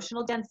of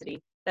emotional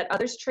density that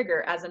others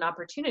trigger as an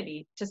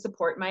opportunity to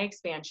support my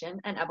expansion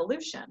and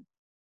evolution?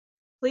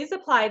 Please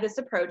apply this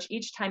approach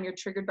each time you're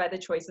triggered by the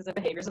choices and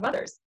behaviors of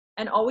others,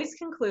 and always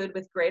conclude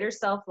with greater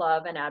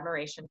self-love and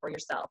admiration for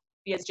yourself.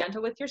 Be as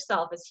gentle with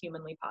yourself as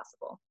humanly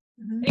possible.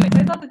 Anyways,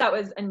 I thought that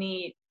was a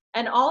neat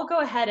And I'll go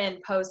ahead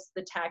and post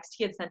the text.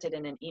 He had sent it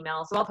in an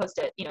email. So I'll post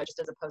it, just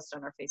as a post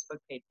on our Facebook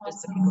page,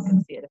 just so people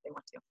can see it if they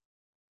want to.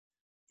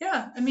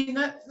 Yeah. I mean,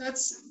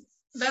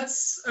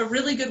 that's a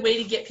really good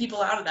way to get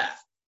people out of that.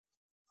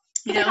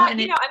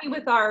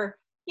 With our,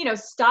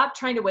 stop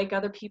trying to wake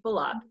other people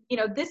up.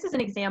 This is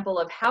an example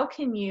of how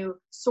can you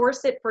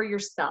source it for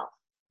yourself,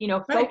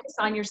 focus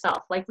on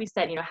yourself. Like we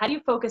said, how do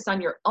you focus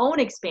on your own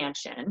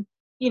expansion,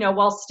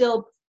 while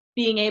still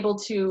being able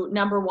to,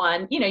 number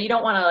one, you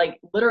don't want to like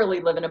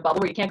literally live in a bubble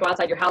where you can't go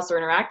outside your house or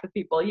interact with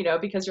people,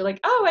 because you're like,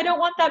 oh, I don't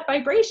want that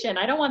vibration.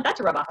 I don't want that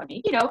to rub off on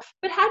me,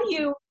 but how do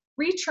you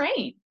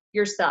retrain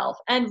yourself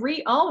and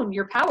re-own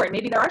your power? And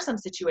maybe there are some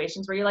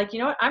situations where you're like,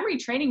 I'm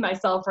retraining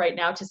myself right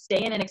now to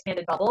stay in an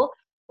expanded bubble.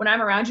 When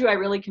I'm around you, I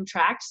really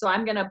contract. So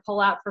I'm going to pull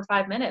out for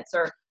 5 minutes,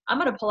 or I'm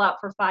going to pull out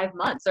for 5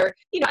 months, or,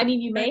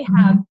 you may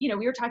have,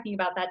 we were talking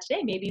about that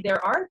today. Maybe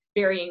there are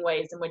varying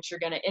ways in which you're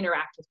going to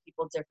interact with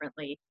people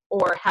differently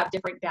or have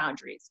different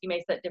boundaries. You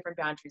may set different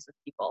boundaries with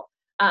people.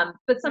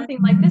 But something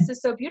like this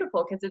is so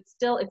beautiful because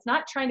it's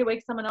not trying to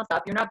wake someone else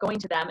up. You're not going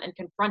to them and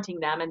confronting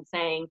them and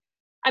saying,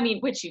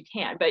 which you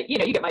can, but you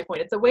get my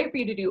point. It's a way for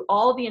you to do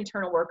all the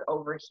internal work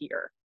over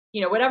here.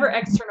 Whatever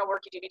external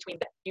work you do between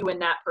you and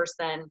that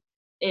person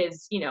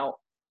is,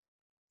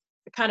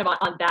 kind of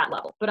on that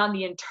level, but on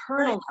the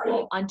internal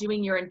level, on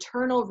doing your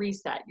internal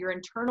reset, your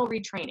internal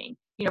retraining,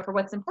 for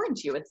what's important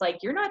to you. It's like,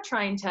 you're not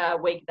trying to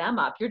wake them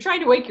up. You're trying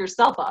to wake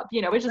yourself up,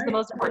 which is the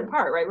most important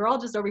part, right? We're all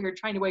just over here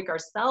trying to wake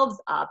ourselves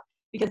up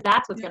because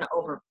that's what's going to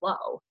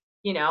overflow,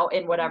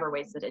 in whatever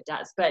ways that it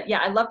does. But yeah,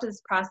 I love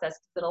this process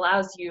because it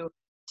allows you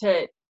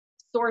to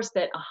source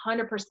it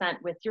 100%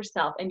 with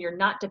yourself, and you're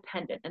not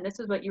dependent. And this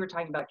is what you were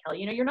talking about,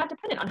 Kelly. You're not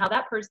dependent on how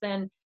that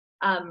person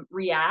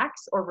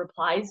reacts or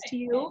replies to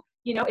you.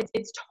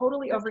 It's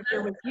totally over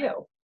here with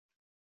you.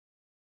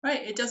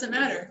 Right. It doesn't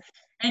matter.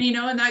 And,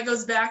 and that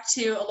goes back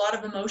to a lot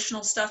of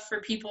emotional stuff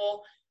for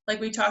people, like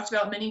we talked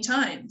about many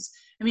times.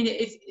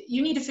 If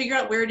you need to figure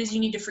out where it is you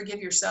need to forgive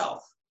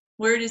yourself,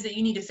 where it is that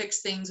you need to fix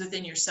things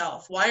within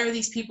yourself. Why are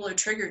these people a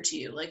trigger to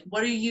you? Like,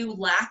 what are you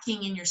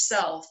lacking in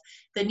yourself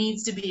that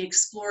needs to be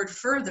explored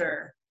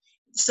further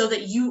so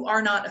that you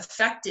are not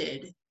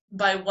affected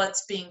by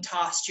what's being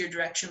tossed your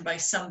direction by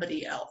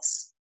somebody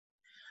else?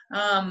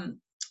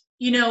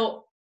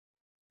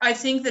 I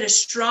think that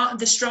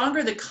the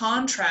stronger the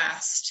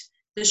contrast,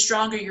 the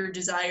stronger your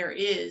desire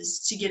is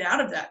to get out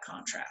of that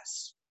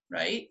contrast,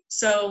 right?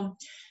 So,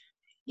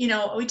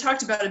 we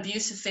talked about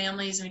abusive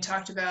families, and we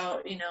talked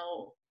about,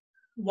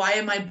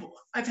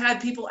 I've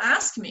had people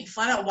ask me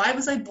flat out, why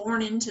was I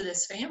born into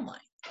this family?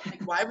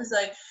 Like, why was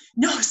I,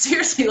 no,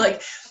 seriously,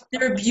 like,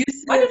 they're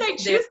abusive. Why did I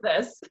choose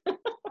this?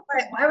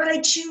 Why would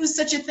I choose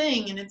such a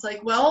thing? And it's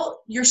like,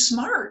 well, you're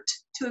smart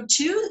to have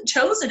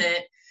chosen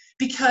it,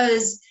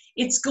 because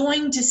it's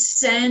going to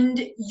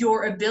send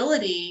your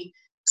ability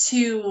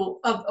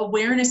of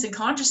awareness and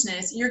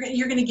consciousness. You're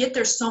going to get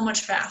there so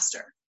much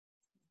faster.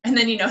 And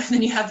then,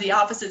 then you have the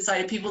opposite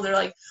side of people that are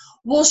like,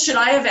 well, should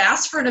I have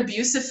asked for an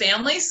abusive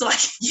family so I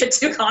can get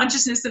to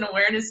consciousness and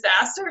awareness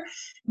faster?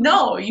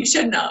 No, you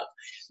shouldn't have.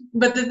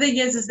 But the thing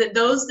is that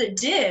those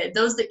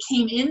that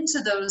came into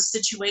those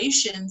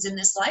situations in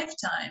this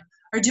lifetime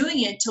are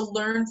doing it to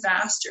learn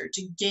faster,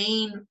 to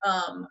gain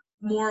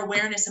more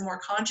awareness and more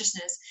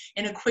consciousness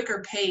in a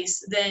quicker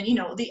pace than,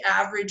 the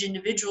average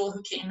individual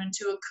who came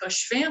into a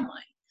cush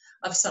family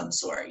of some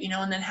sort,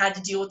 and then had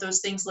to deal with those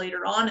things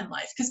later on in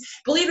life. Because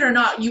believe it or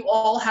not, you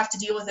all have to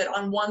deal with it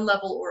on one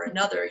level or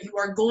another. You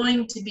are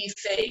going to be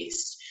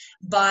faced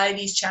by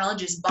these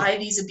challenges, by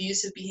these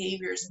abusive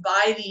behaviors,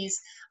 by these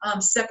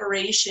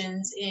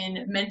separations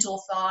in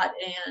mental thought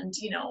and,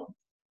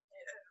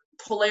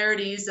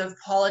 polarities of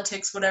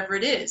politics, whatever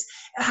it is.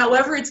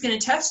 However it's going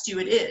to test you,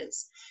 it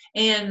is.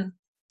 And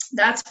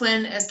that's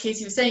when, as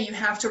Casey was saying, you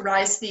have to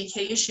rise to the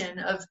occasion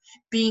of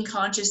being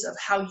conscious of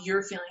how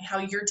you're feeling, how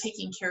you're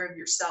taking care of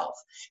yourself,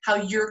 how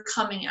you're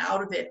coming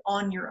out of it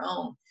on your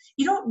own.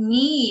 You don't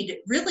need,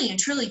 really and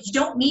truly, you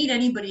don't need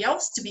anybody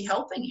else to be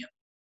helping you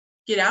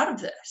get out of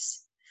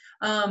this.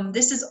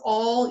 This is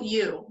all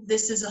you.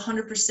 This is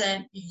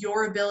 100%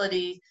 your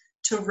ability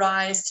to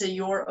rise to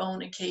your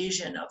own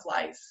occasion of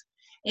life.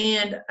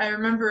 And I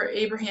remember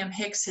Abraham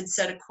Hicks had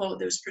said a quote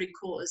that was pretty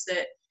cool, is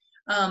that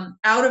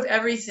out of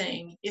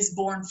everything is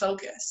born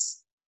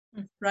focus,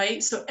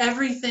 right? So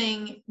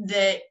everything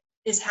that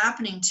is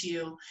happening to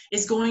you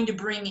is going to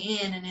bring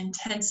in an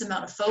intense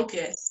amount of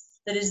focus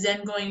that is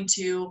then going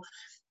to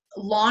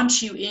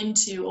launch you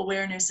into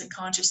awareness and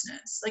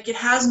consciousness. Like, it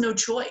has no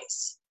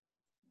choice.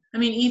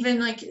 Even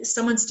like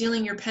someone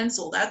stealing your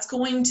pencil, that's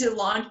going to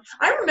launch.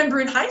 I remember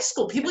in high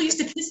school, people used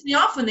to piss me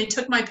off when they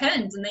took my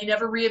pens and they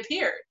never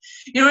reappeared.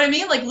 You know what I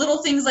mean? Like,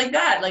 little things like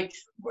that. Like,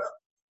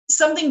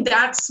 something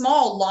that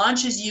small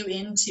launches you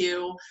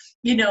into,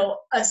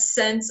 a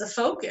sense of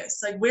focus.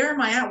 Like, where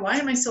am I at? Why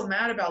am I so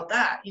mad about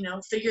that?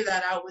 Figure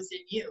that out within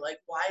you. Like,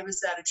 why was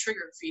that a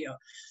trigger for you?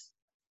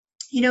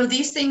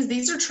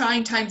 these are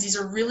trying times. These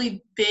are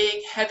really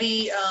big,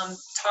 heavy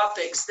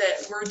topics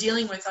that we're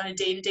dealing with on a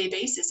day-to-day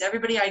basis.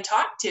 Everybody I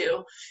talk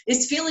to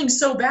is feeling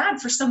so bad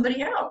for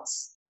somebody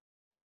else.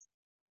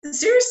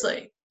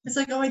 Seriously. It's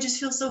like, oh, I just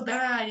feel so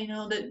bad,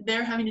 that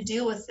they're having to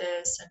deal with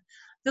this, and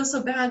feel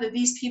so bad that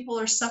these people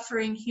are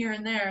suffering here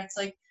and there. It's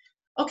like,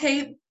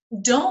 okay,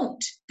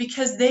 don't,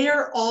 because they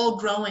are all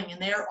growing and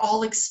they are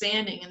all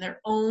expanding in their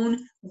own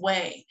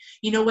way.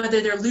 Whether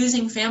they're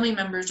losing family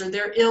members, or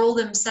they're ill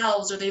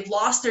themselves, or they've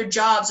lost their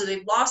jobs, or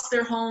they've lost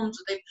their homes,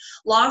 or they've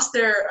lost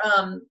their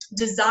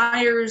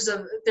desires,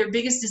 of their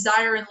biggest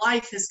desire in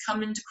life has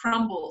come into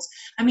crumbles.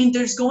 I mean,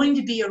 there's going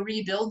to be a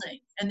rebuilding,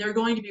 and they're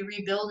going to be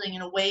rebuilding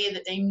in a way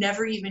that they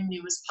never even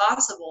knew was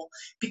possible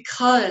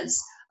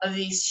because of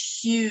these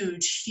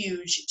huge,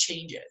 huge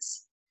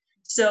changes.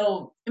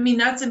 So, I mean,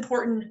 that's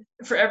important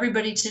for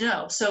everybody to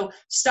know. So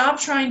stop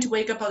trying to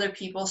wake up other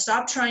people.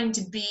 Stop trying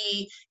to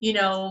be,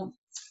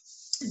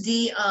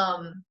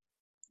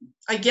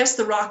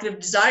 the rocket of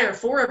desire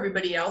for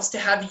everybody else, to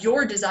have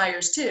your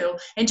desires too,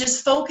 and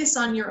just focus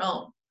on your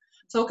own.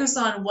 Focus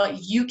on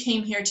what you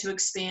came here to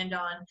expand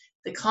on,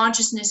 the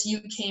consciousness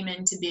you came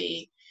in to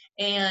be,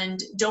 and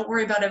don't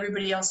worry about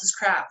everybody else's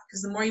crap,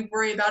 because the more you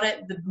worry about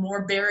it, the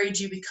more buried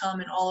you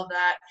become in all of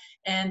that,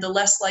 and the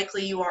less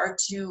likely you are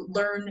to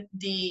learn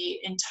the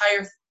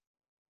entire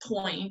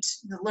point,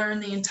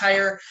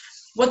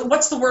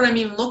 what's the word I'm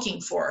even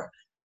looking for?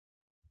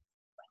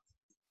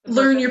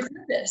 Learn your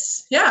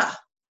purpose. Yeah.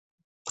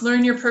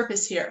 Learn your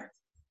purpose here.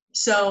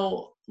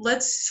 So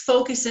let's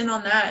focus in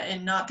on that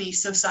and not be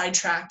so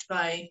sidetracked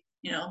by,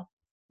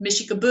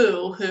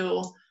 Michikaboo,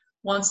 who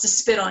wants to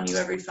spit on you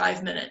every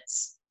 5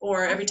 minutes,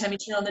 or every time you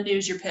turn on the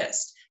news, you're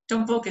pissed.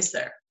 Don't focus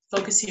there.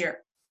 Focus here,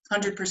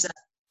 100%.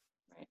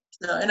 Right.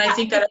 So, and I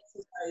think that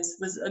exercise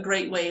was a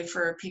great way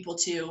for people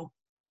to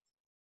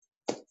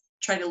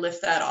try to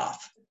lift that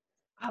off.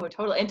 Oh,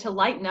 totally. And to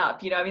lighten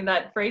up,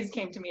 that phrase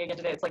came to me again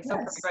today. It's like so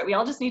perfect, right? We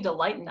all just need to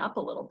lighten up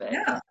a little bit.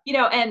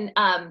 Yeah.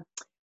 And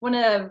one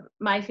of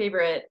my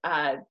favorite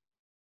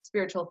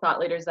spiritual thought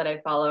leaders that I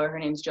follow, her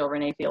name's Jill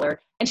Renee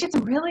Feeler, and she had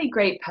some really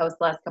great posts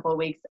the last couple of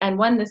weeks. And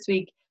one this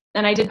week,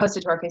 and I did post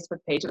it to our Facebook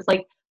page. It was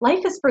like,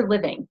 life is for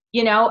living,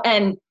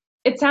 and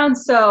it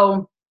sounds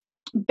so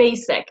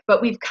basic,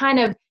 but we've kind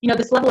of,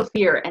 this level of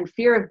fear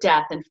of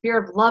death and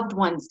fear of loved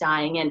ones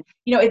dying. And,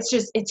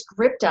 it's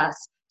gripped us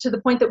to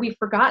the point that we've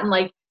forgotten,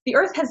 like, the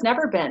earth has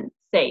never been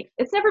safe.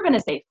 It's never been a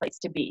safe place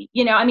to be.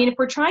 If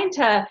we're trying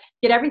to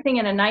get everything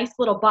in a nice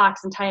little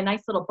box and tie a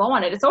nice little bow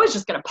on it, it's always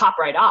just going to pop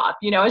right off.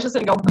 It's just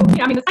going to go,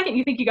 the second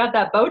you think you got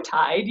that bow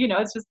tied,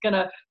 it's just going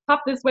to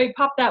pop this way,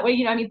 pop that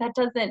way.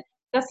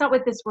 That's not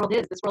what this world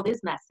is. This world is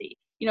messy.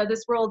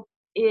 This world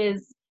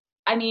is,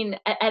 at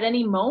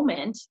any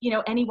moment,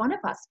 any one of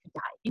us could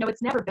die.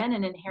 It's never been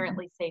an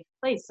inherently safe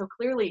place. So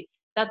clearly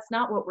that's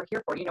not what we're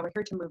here for. We're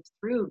here to move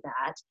through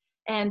that.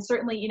 And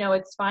certainly,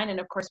 it's fine. And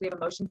of course we have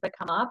emotions that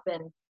come up,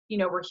 and,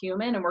 we're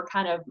human, and we're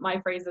kind of, my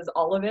phrase is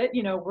all of it,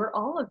 we're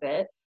all of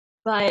it.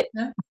 But,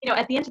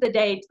 at the end of the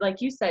day,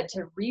 like you said,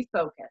 to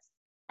refocus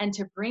and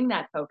to bring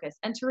that focus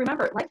and to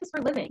remember life is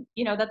for living.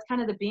 That's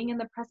kind of the being in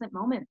the present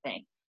moment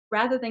thing,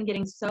 rather than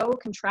getting so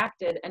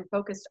contracted and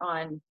focused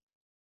on,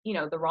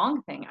 the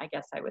wrong thing, I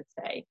guess I would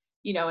say,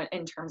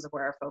 in terms of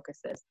where our focus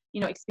is,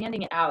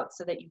 expanding it out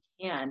so that you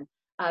can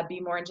be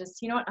more in just,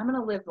 I'm going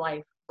to live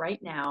life right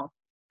now.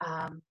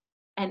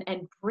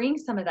 And bring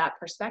some of that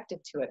perspective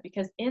to it,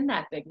 because in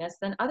that bigness,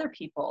 then other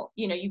people,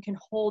 you can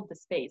hold the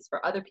space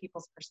for other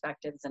people's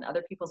perspectives and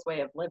other people's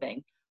way of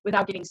living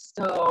without getting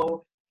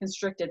so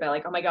constricted by,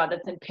 like, oh my God,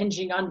 that's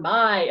impinging on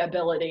my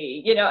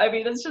ability.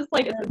 It's just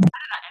like, it's that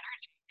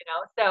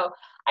energy, So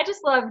I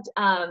just loved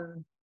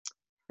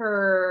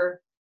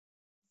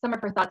some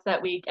of her thoughts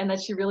that week, and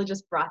that she really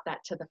just brought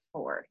that to the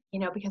fore,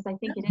 because I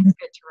think it is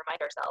good to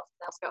remind ourselves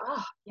to go,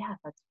 oh yeah,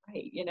 that's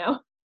right,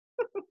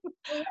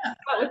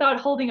 but without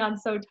holding on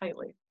so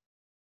tightly.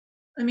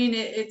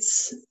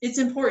 It's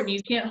important.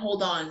 You can't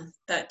hold on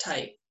that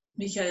tight,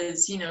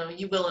 because, you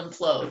will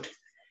implode.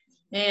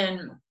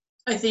 And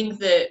I think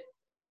that,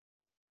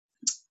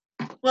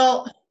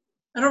 well,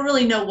 I don't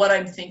really know what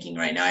I'm thinking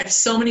right now. I have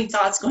so many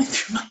thoughts going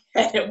through my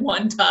head at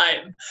one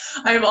time.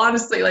 I'm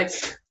honestly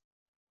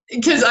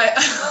because I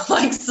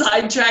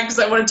sidetracked because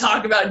I want to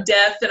talk about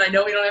death, and I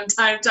know we don't have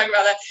time to talk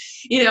about that,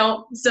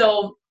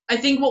 so I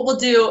think what we'll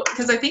do,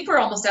 because I think we're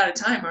almost out of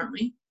time, aren't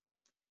we?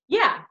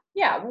 Yeah,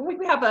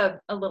 we have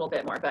a little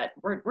bit more, but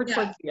we're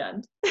towards the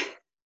end.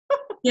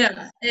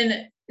 Yeah,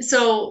 and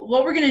so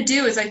what we're going to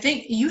do is, I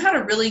think you had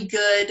a really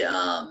good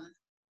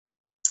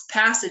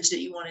passage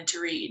that you wanted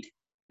to read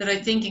that I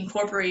think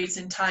incorporates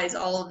and ties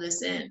all of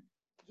this in.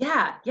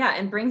 Yeah,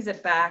 and brings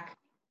it back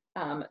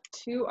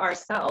to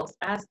ourselves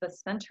as the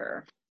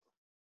center.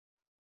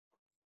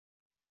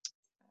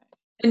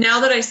 And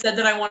now that I said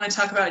that I want to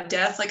talk about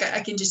death,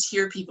 I can just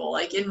hear people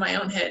in my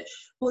own head,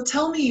 well,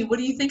 tell me, what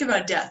do you think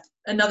about death?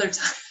 Another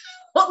time.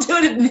 We'll do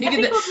it. I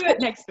think we'll do it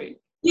next week.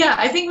 Yeah,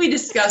 I think we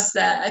discussed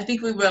that. I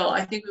think we will.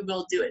 I think we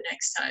will do it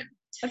next time.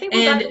 I think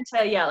we'll And dive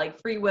into, yeah,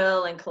 like free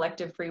will and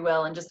collective free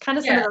will and just kind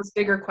of some of yeah, those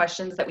bigger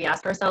questions that we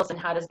ask ourselves and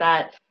how does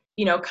that,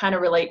 kind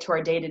of relate to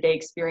our day-to-day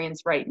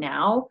experience right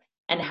now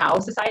and how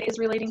society is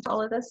relating to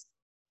all of this.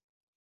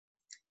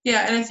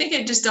 yeah, and I think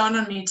it just dawned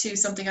on me too,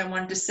 something I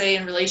wanted to say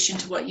in relation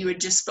to what you had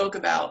just spoke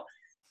about.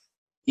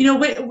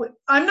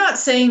 I'm not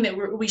saying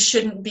that we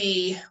shouldn't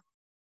be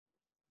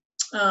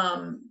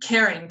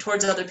caring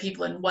towards other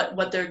people and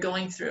what they're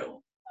going through.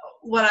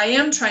 What I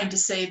am trying to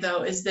say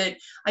though is that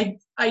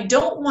I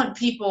don't want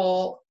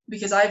people,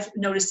 because I've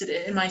noticed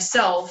it in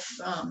myself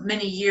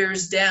many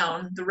years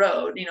down the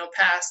road,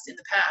 past in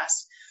the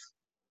past,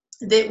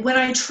 that when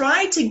I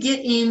try to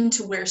get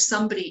into where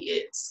somebody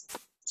is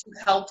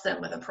to help them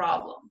with a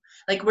problem,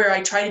 like where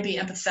I try to be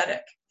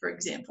empathetic, for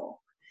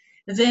example,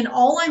 then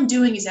all I'm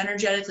doing is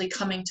energetically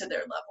coming to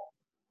their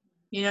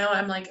level.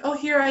 I'm like, oh,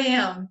 here I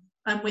am.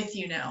 I'm with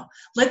you now.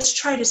 Let's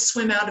try to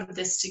swim out of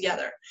this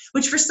together,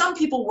 which for some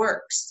people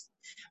works.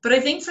 But I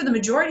think for the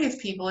majority of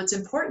people, it's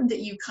important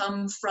that you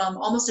come from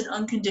almost an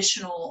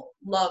unconditional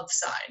love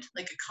side,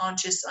 like a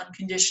conscious,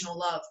 unconditional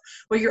love,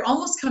 where you're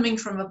almost coming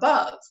from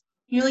above.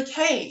 You're like,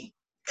 hey,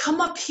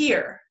 come up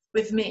here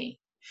with me.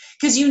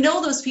 Because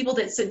those people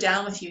that sit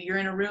down with you, you're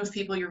in a room of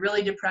people, you're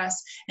really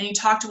depressed, and you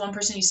talk to one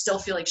person, you still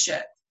feel like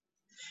shit.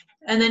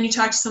 And then you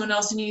talk to someone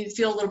else and you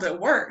feel a little bit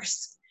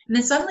worse. And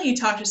then suddenly you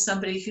talk to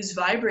somebody who's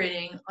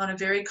vibrating on a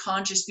very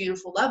conscious,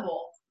 beautiful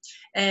level,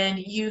 and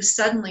you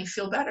suddenly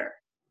feel better.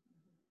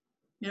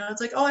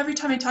 It's like, oh, every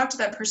time I talk to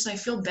that person, I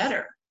feel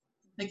better.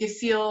 Like I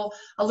feel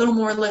a little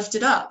more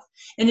lifted up.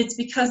 And it's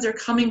because they're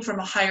coming from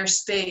a higher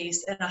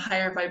space and a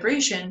higher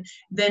vibration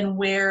than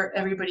where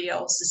everybody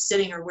else is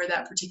sitting or where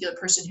that particular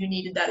person who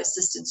needed that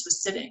assistance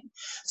was sitting.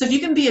 So if you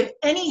can be of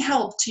any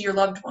help to your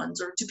loved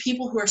ones or to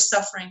people who are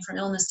suffering from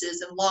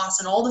illnesses and loss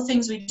and all the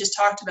things we just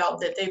talked about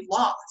that they've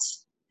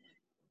lost,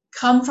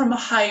 come from a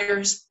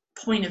higher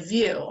point of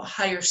view, a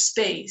higher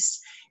space,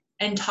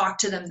 and talk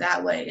to them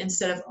that way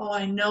instead of, oh,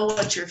 I know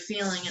what you're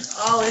feeling, and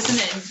oh,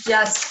 isn't it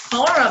just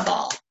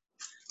horrible?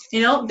 They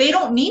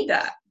don't need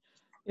that.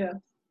 Yeah.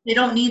 They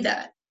don't need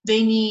that.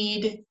 They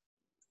need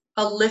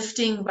a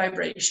lifting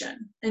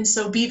vibration. And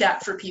so be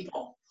that for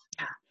people.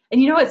 Yeah.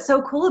 And what's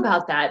so cool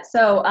about that?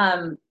 So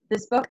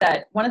this book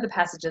that one of the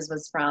passages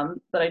was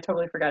from that I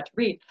totally forgot to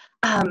read,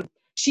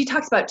 she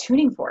talks about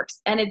tuning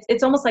forks, and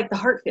it's almost like the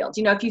heart field.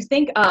 If you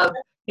think of,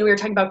 we were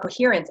talking about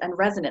coherence and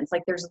resonance,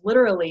 like there's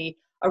literally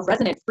a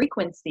resonant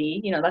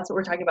frequency, that's what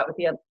we're talking about with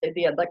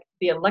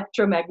the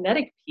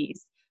electromagnetic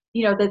piece,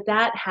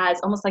 that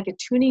has almost like a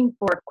tuning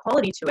fork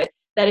quality to it,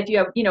 that if you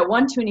have,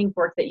 one tuning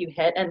fork that you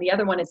hit and the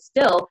other one is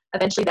still,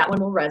 eventually that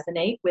one will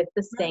resonate with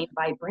the same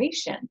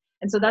vibration.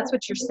 And so that's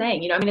what you're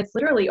saying. It's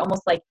literally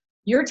almost like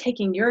you're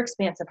taking your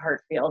expansive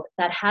heart field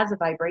that has a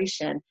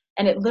vibration,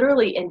 and it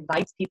literally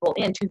invites people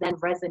in to then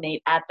resonate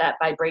at that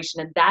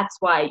vibration. And that's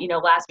why,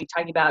 last week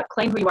talking about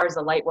claim who you are as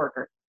a light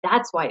worker,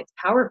 that's why it's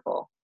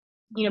powerful,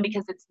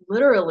 because it's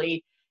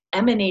literally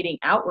emanating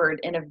outward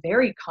in a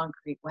very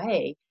concrete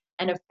way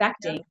and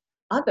affecting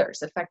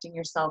others, affecting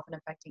yourself and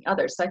affecting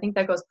others. So I think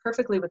that goes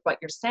perfectly with what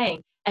you're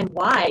saying and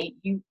why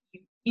you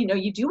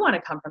do want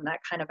to come from that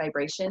kind of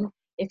vibration.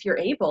 If you're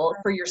able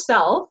for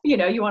yourself, you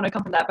want to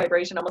come from that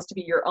vibration almost to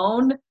be your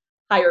own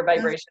higher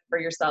vibration for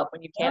yourself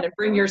when you can, and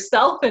bring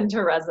yourself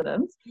into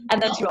resonance,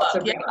 and then to also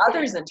bring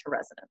others into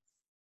resonance.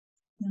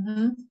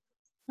 Mm-hmm.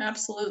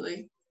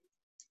 Absolutely.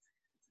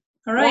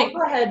 All right.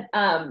 Well, go ahead.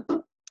 I'm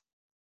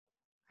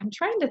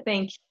trying to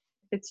think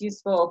if it's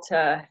useful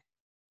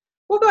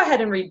we'll go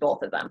ahead and read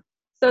both of them.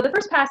 So the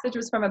first passage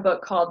was from a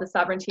book called The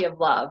Sovereignty of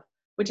Love,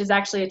 which is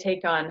actually a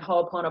take on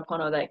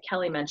Ho'oponopono that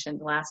Kelly mentioned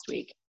last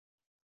week.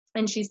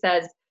 And she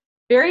says,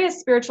 various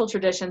spiritual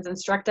traditions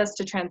instruct us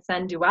to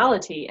transcend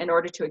duality in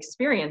order to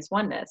experience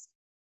oneness.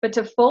 But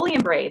to fully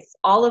embrace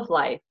all of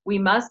life, we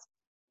must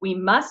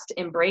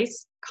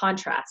embrace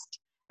contrast,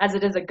 as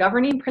it is a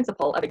governing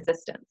principle of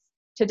existence.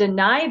 To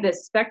deny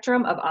this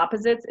spectrum of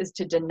opposites is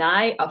to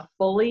deny a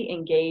fully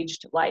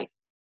engaged life.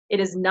 It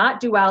is not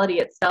duality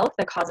itself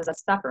that causes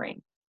us suffering.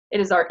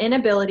 It is our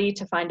inability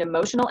to find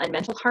emotional and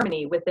mental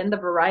harmony within the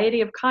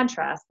variety of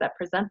contrasts that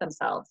present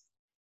themselves.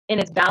 In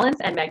its balance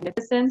and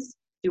magnificence,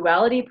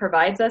 duality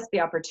provides us the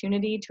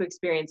opportunity to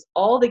experience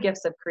all the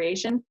gifts of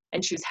creation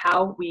and choose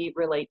how we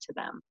relate to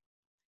them.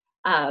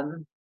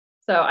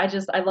 So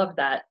I love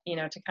that,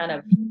 to kind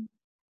of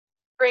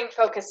bring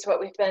focus to what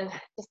we've been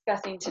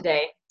discussing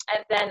today.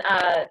 And then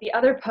the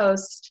other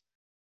post,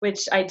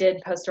 which I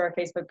did post to our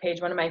Facebook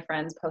page, one of my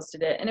friends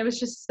posted it, and it was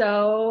just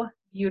so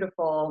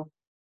beautiful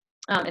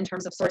in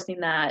terms of sourcing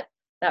that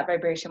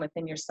vibration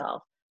within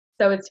yourself.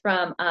 So it's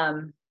from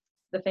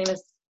the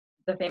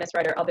famous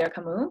writer Albert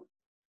Camus.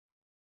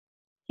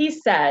 He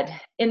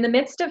said, "In the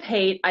midst of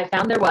hate, I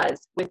found there was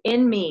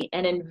within me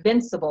an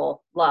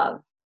invincible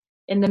love.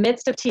 In the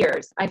midst of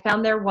tears, I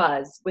found there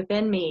was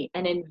within me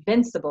an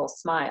invincible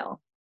smile.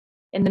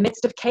 In the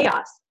midst of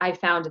chaos, I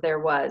found there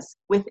was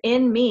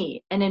within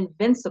me an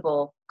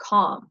invincible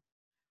calm.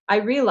 I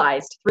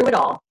realized through it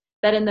all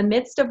that in the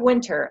midst of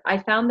winter, I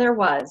found there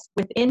was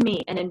within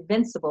me an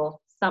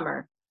invincible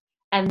summer.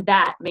 and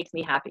that makes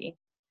me happy.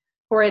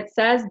 For it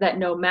says that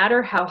no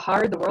matter how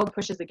hard the world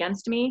pushes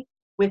against me,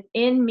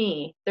 within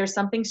me, there's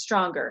something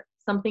stronger,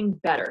 something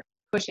better,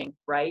 pushing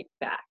right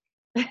back.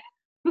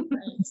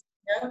 Nice.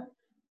 Yeah,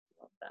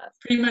 Love that.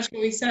 pretty much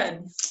what we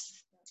said.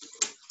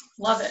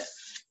 Love it.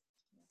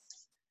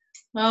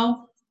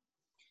 Well,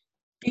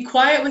 be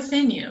quiet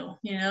within you,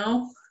 you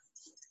know,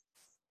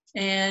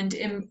 and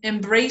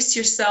embrace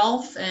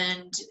yourself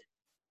and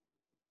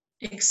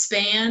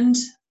expand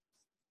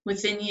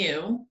within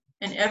you,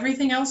 and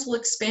everything else will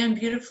expand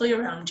beautifully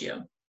around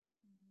you.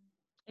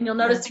 And you'll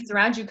notice things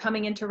around you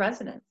coming into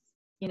resonance.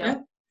 You know, Yeah.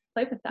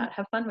 play with that,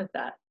 have fun with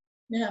that.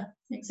 Yeah,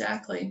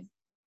 exactly.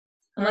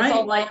 And let's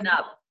all lighten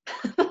up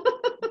a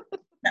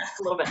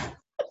little bit.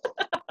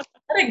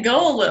 Let it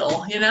go a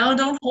little, you know,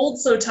 don't hold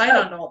so tight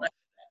on all that.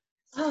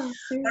 Oh,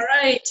 All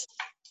right.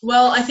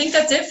 Well, I think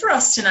that's it for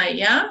us tonight.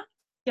 Yeah.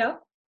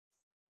 Yep.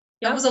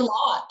 That was a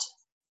lot.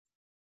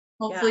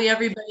 Hopefully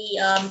everybody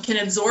can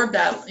absorb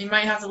that. You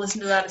might have to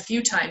listen to that a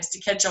few times to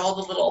catch all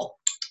the little.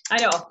 I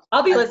know.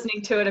 I'll be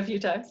listening to it a few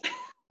times.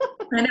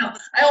 I know.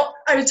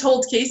 I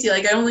told Casey,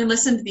 like, I only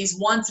listened to these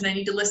once and I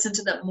need to listen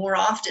to them more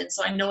often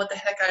so I know what the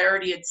heck I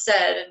already had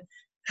said and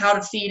how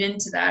to feed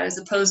into that, as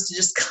opposed to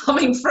just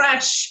coming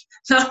fresh,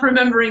 not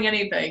remembering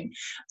anything.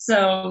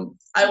 So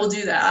I will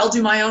do that. I'll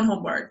do my own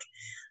homework.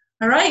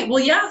 All right. Well,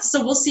 yeah.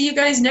 So we'll see you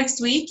guys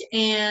next week.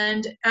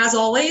 And as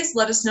always,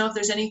 let us know if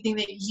there's anything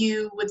that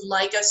you would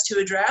like us to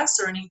address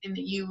or anything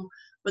that you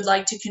would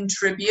like to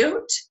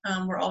contribute.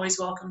 We're always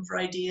welcome for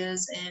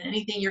ideas and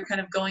anything you're kind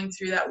of going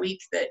through that week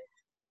that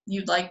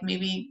you'd like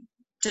maybe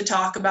to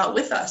talk about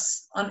with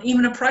us on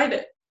even a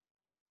private,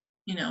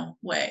 you know,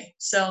 way.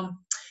 So,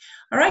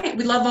 all right.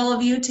 We love all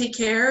of you. Take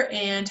care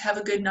and have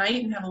a good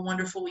night and have a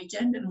wonderful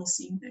weekend. And we'll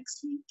see you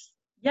next week.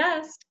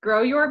 Yes.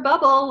 Grow your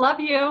bubble. Love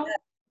you.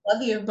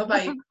 Love you.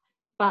 Bye-bye.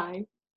 Bye.